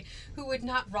 I, who would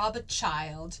not rob a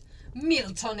child. Mille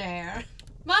tonnerres.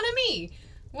 Mon ami,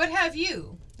 what have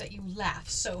you, that you laugh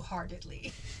so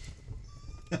heartedly?"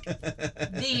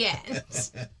 The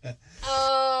end.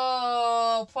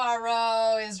 Oh,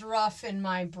 Poirot is rough in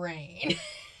my brain.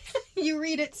 You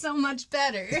read it so much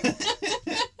better.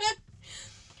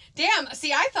 Damn,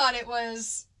 see, I thought it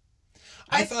was...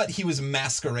 I thought he was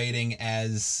masquerading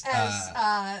as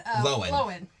Lowen.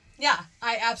 Lowen. Yeah,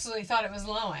 I absolutely thought it was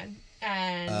Lowen.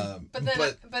 And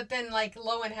but then like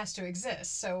Lowen has to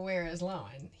exist. So where is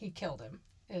Lowen? He killed him.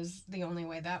 Is the only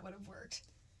way that would have worked.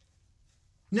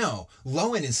 No,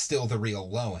 Lowen is still the real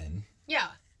Lowen. Yeah.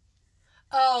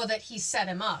 Oh, that he set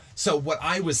him up. So what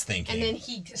I was thinking, and then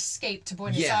he escaped to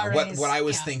Buenos Aires. Yeah, what I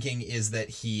was thinking is that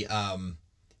he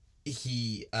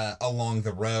along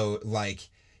the road, like,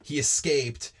 he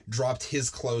escaped, dropped his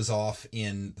clothes off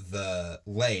in the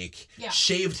lake,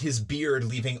 shaved his beard,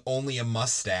 leaving only a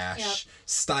mustache,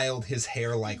 styled his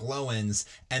hair like Lowen's,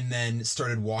 and then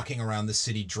started walking around the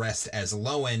city dressed as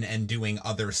Lowen and doing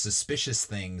other suspicious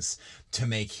things to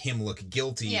make him look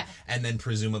guilty, and then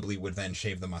presumably would then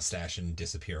shave the mustache and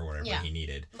disappear wherever he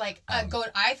needed. Like, I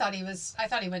thought he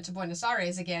went to Buenos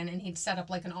Aires again, and he'd set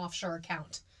up like an offshore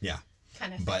account. Yeah.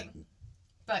 Kind of thing.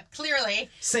 But clearly,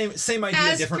 same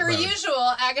idea, different road. As per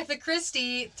usual, Agatha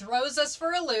Christie throws us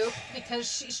for a loop because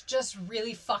she's just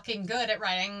really fucking good at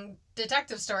writing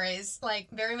detective stories. Like,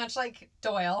 very much like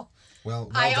Doyle. Well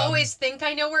I done. always think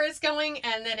I know where it's going,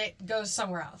 and then it goes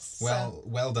somewhere else.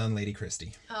 Well done, Lady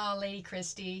Christie. Oh, Lady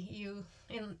Christie, you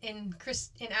in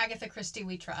Agatha Christie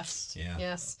we trust. Yeah.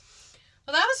 Yes.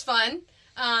 Well, that was fun.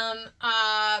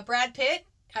 Brad Pitt,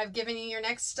 I've given you your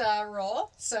next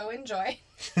role, so enjoy.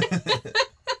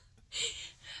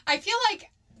 I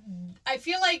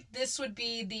feel like this would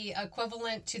be the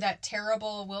equivalent to that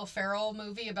terrible Will Ferrell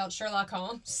movie about Sherlock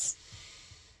Holmes.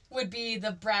 Would be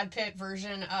the Brad Pitt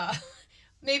version.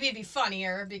 Maybe it'd be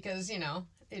funnier because, you know,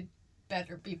 it'd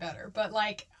better be better. But,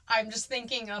 like, I'm just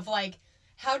thinking of, like,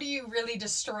 how do you really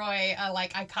destroy a,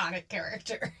 like, iconic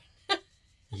character?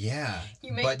 Yeah.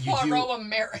 You make Poirot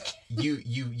American.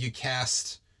 You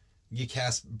cast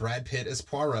Brad Pitt as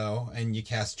Poirot, and you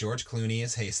cast George Clooney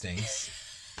as Hastings.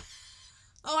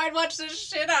 Oh, I'd watch the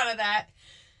shit out of that.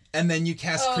 And then you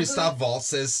cast Christoph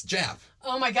Waltz as Japp.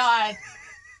 Oh my god.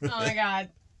 Oh my god.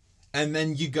 And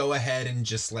then you go ahead and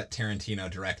just let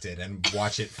Tarantino direct it and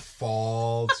watch it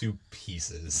fall to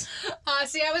pieces.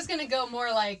 See, I was gonna go more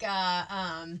like,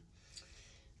 oh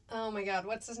my god,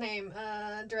 what's his name?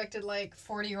 Directed like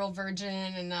 40-Year-Old Virgin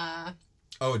and,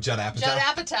 Judd Apatow? Judd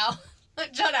Apatow.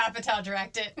 Let Judd Apatow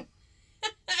direct it.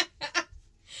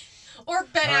 Or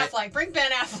Ben Affleck. Bring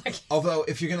Ben Affleck. Although,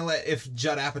 if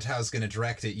Judd Apatow's gonna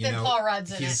direct it, then Paul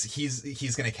Rudd's in it.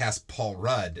 He's gonna cast Paul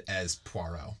Rudd as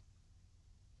Poirot.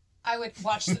 I would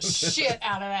watch the shit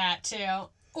out of that, too.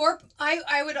 Or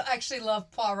I would actually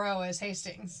love Poirot as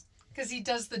Hastings. Because he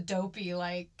does the dopey,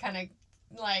 like, kind of,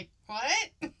 like, what?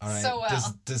 All right. So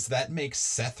well. Does that make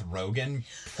Seth Rogen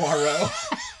Poirot?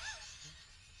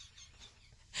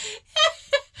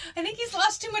 I think he's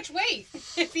lost too much weight.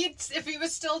 If he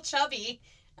was still chubby,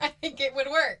 I think it would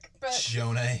work. But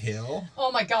Jonah Hill?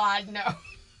 Oh my god, no.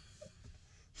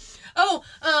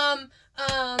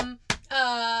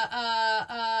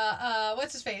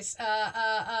 What's his face?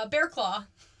 Bear Claw.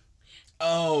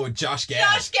 Oh, Josh Gad.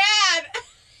 Josh Gad!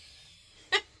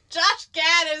 Josh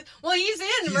Gad is... Well, he's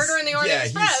in Murder in the Orient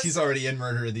Express. Yeah, he's already in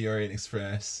Murder in the Orient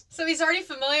Express. So he's already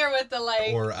familiar with the,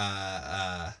 like... Or,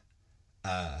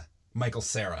 Michael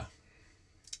Cera.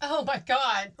 Oh my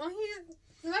god. Well,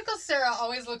 Michael Cera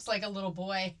always looks like a little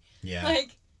boy. Yeah.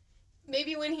 Like,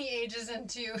 maybe when he ages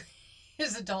into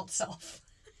his adult self.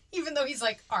 Even though he's,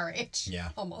 like, our age. Yeah.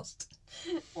 Almost.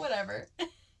 Whatever.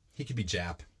 He could be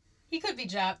Japp. He could be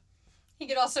Japp. He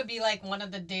could also be like one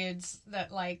of the dudes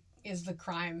that like is the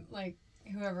crime, like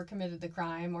whoever committed the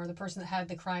crime or the person that had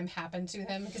the crime happen to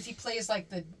him, because he plays like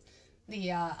the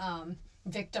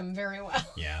victim very well.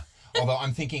 Yeah. Although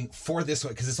I'm thinking for this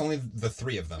one, because it's only the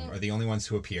three of them are the only ones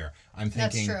who appear. I'm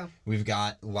thinking That's true. We've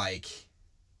got like,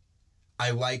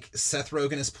 I like Seth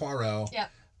Rogen as Poirot. Yeah.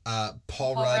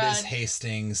 Paul Rudd as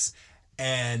Hastings,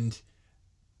 and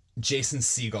Jason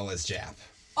Segel as Jap.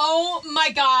 Oh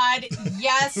my God!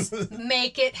 Yes,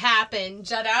 make it happen,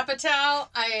 Judd Apatow.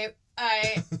 I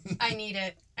need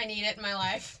it. I need it in my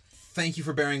life. Thank you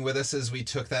for bearing with us as we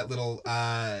took that little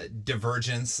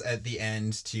divergence at the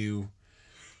end to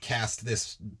cast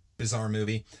this bizarre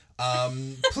movie.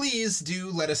 Please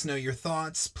do let us know your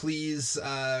thoughts. Please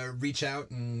reach out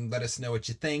and let us know what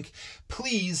you think.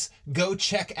 Please go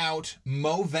check out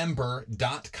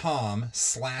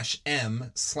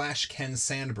movember.com/m/Ken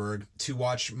Sandberg to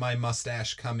watch my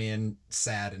mustache come in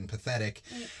sad and pathetic,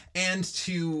 and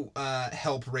to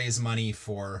help raise money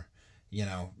for, you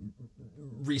know,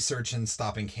 research and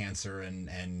stopping cancer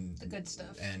and The good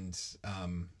stuff. And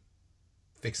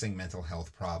fixing mental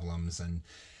health problems and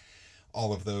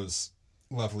all of those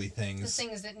lovely things. The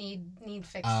things that need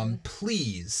fixing.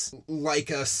 Please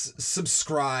like us,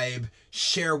 subscribe,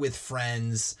 share with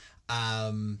friends.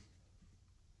 And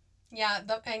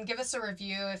give us a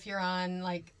review if you're on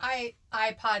like Apple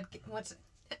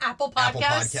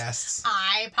Podcasts.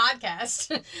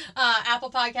 iPodcast.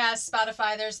 Apple Podcasts,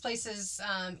 Spotify. There's places.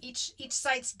 Each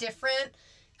site's different.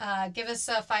 Give us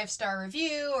a 5-star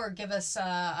review or give us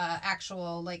a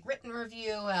actual like written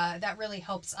review. That really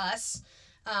helps us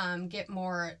get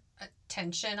more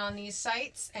attention on these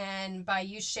sites. And by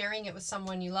you sharing it with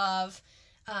someone you love,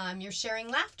 you're sharing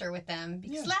laughter with them,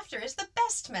 because laughter is the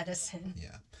best medicine.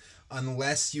 Yeah.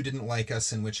 Unless you didn't like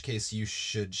us, in which case you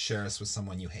should share us with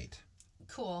someone you hate.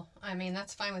 Cool. I mean,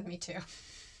 that's fine with me too.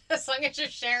 As long as you're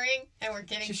sharing and we're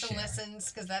getting some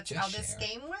listens, because that's how this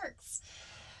game works.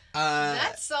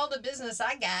 That's all the business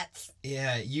I got.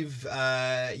 Yeah, you've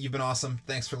been awesome.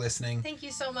 Thanks for listening. Thank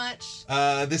you so much.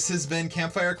 This has been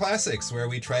Campfire Classics, where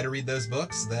we try to read those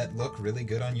books that look really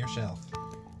good on your shelf.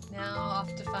 Now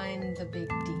off to find the big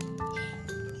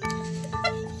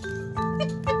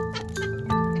D.